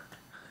 whatever.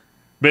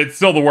 But it's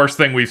still the worst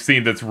thing we've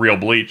seen that's real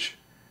Bleach.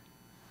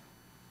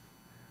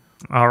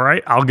 All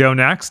right, I'll go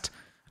next.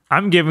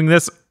 I'm giving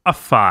this a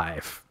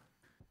 5.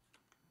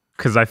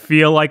 Because I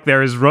feel like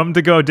there is room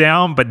to go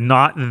down, but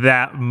not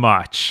that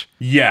much.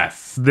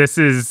 Yes. This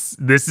is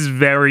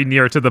very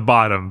near to the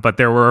bottom, but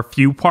there were a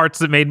few parts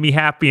that made me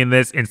happy in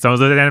this, and some of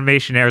those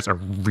animation errors are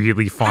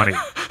really funny.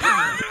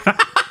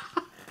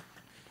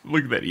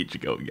 Look at that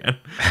Ichigo again.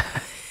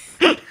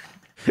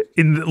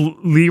 In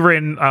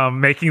Liren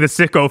making the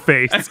sicko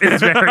face is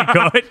very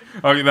good.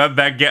 Okay,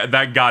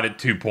 that got it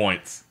 2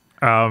 points.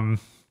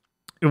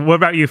 What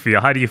about you,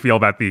 Phil? How do you feel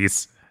about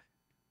these?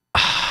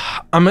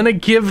 I'm going to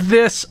give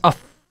this a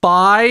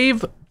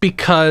 5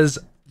 because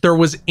there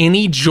was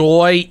any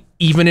joy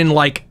even in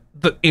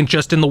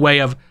just in the way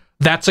of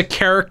that's a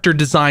character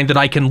design that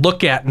I can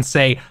look at and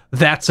say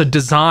that's a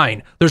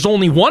design. There's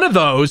only one of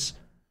those,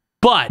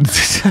 but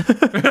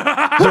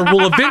there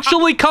will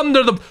eventually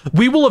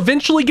we will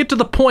eventually get to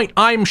the point,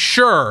 I'm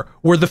sure,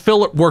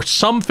 where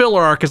some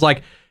filler arc is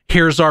like,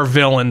 here's our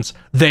villains.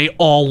 They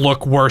all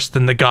look worse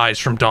than the guys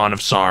from Dawn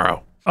of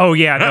Sorrow. Oh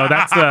yeah, no,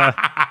 that's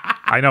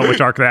I know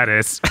which arc that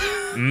is.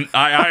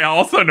 I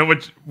also know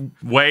which.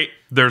 Wait,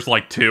 there's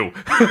like 2.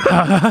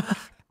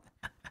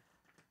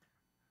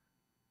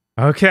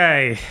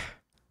 Okay,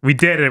 we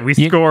did it. We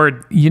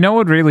scored. You know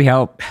what would really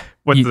help?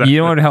 What's that? You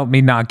know what would help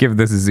me not give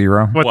this a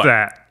 0? What's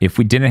that? If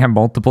we didn't have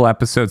multiple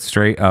episodes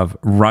straight of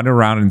run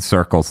around in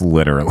circles,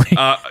 literally.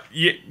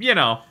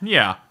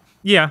 Yeah.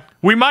 Yeah.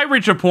 We might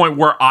reach a point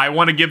where I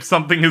want to give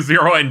something a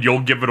 0 and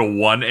you'll give it a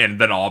 1, and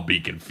then I'll be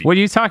confused. What are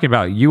you talking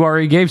about? You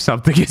already gave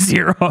something a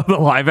 0 of the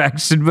live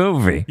action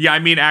movie. Yeah, I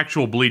mean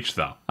actual Bleach,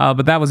 though.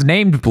 But that was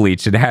named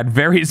Bleach. It had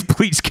various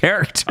Bleach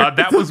characters.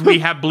 That was We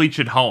Have Bleach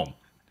at Home.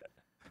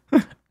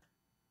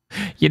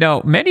 You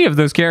know, many of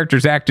those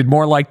characters acted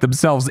more like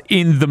themselves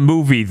in the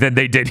movie than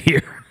they did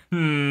here.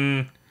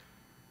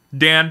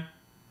 Dan,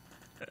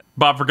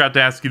 Bob forgot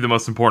to ask you the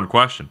most important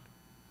question.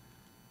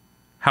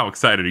 How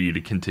excited are you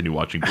to continue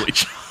watching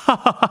Bleach?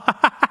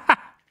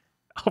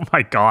 Oh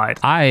my god.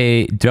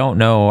 I don't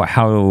know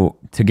how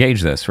to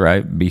gauge this,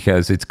 right?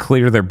 Because it's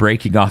clear they're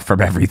breaking off from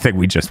everything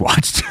we just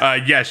watched.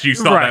 Yes, you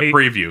saw that Right.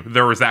 preview.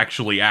 There was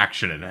actually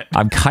action in it.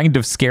 I'm kind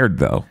of scared,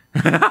 though.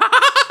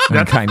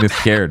 I'm kind of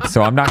scared.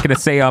 So I'm not going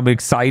to say I'm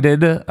excited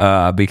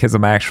because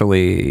I'm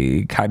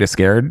actually kind of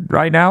scared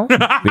right now.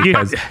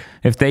 Because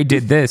if they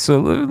did this, so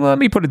let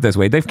me put it this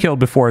way. They've killed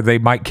before. They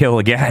might kill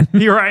again.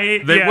 You're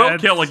right. They will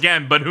kill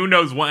again, but who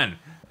knows when.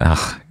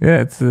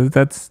 Yeah,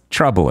 that's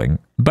troubling.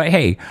 But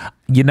hey,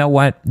 you know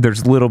what?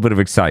 There's a little bit of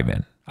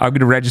excitement. I'm going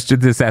to register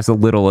this as a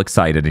little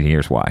excited, and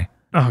here's why.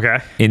 Okay.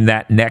 In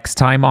that next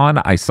time on,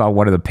 I saw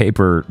one of the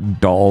paper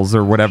dolls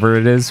or whatever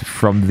it is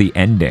from the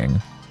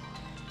ending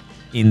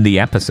in the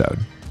episode.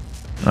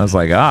 I was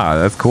like,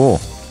 that's cool.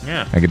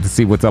 Yeah. I get to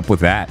see what's up with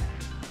that.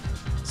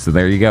 So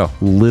there you go.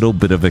 Little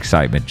bit of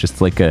excitement,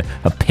 just like a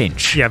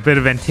pinch. Yeah, a bit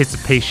of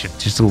anticipation.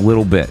 Just a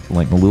little bit,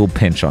 like a little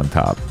pinch on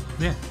top.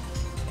 Yeah.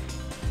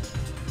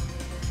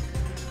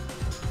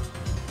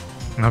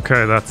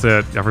 Okay, that's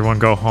it. Everyone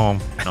go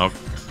home. Oh,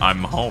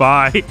 I'm home.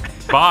 Bye.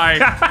 Bye.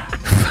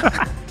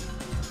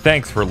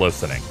 Thanks for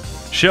listening.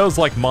 Shows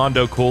like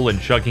Mondo Cool and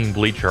Chugging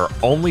Bleach are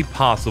only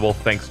possible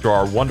thanks to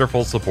our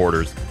wonderful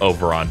supporters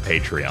over on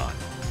Patreon.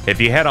 If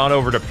you head on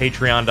over to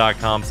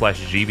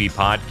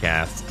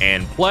patreon.com/gbpodcasts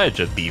and pledge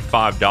at the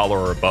 $5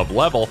 or above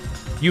level,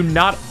 you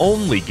not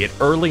only get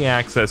early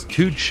access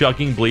to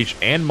Chugging Bleach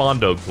and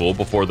Mondo Cool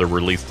before they're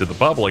released to the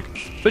public,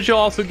 but you'll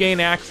also gain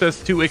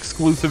access to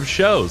exclusive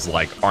shows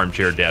like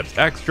Armchair Devs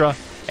Extra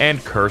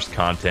and Cursed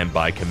Content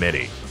by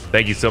Committee.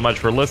 Thank you so much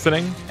for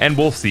listening, and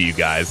we'll see you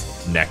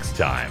guys next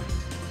time.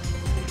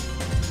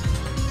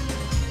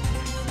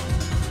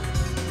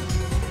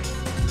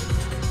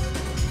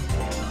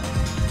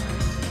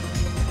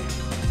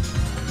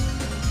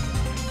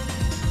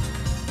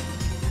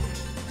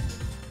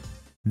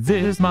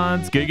 This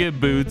month's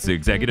GigaBoots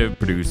executive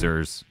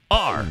producers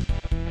are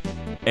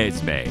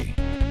Esme,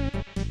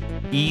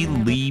 E.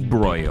 Lee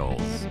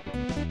Broyles,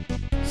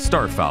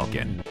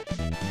 Starfalcon,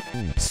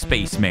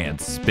 Spaceman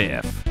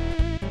Spiff,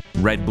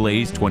 Red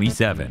Blaze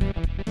 27,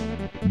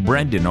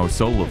 Brendan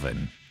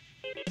O'Sullivan,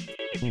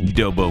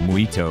 Dobo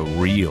Muito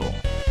Real,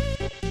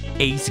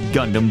 Ace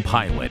Gundam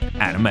Pilot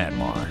Adam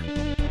Admar,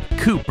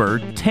 Cooper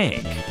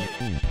Tank,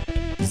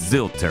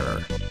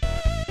 Zilter,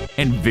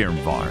 and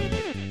Virmvarn.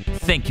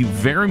 Thank you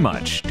very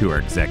much to our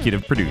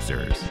executive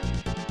producers.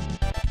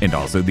 And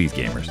also these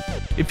gamers.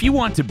 If you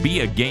want to be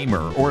a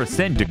gamer or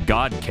ascend to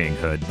God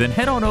Kinghood, then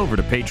head on over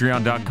to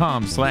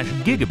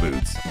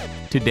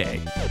patreon.com/gigaboots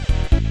today.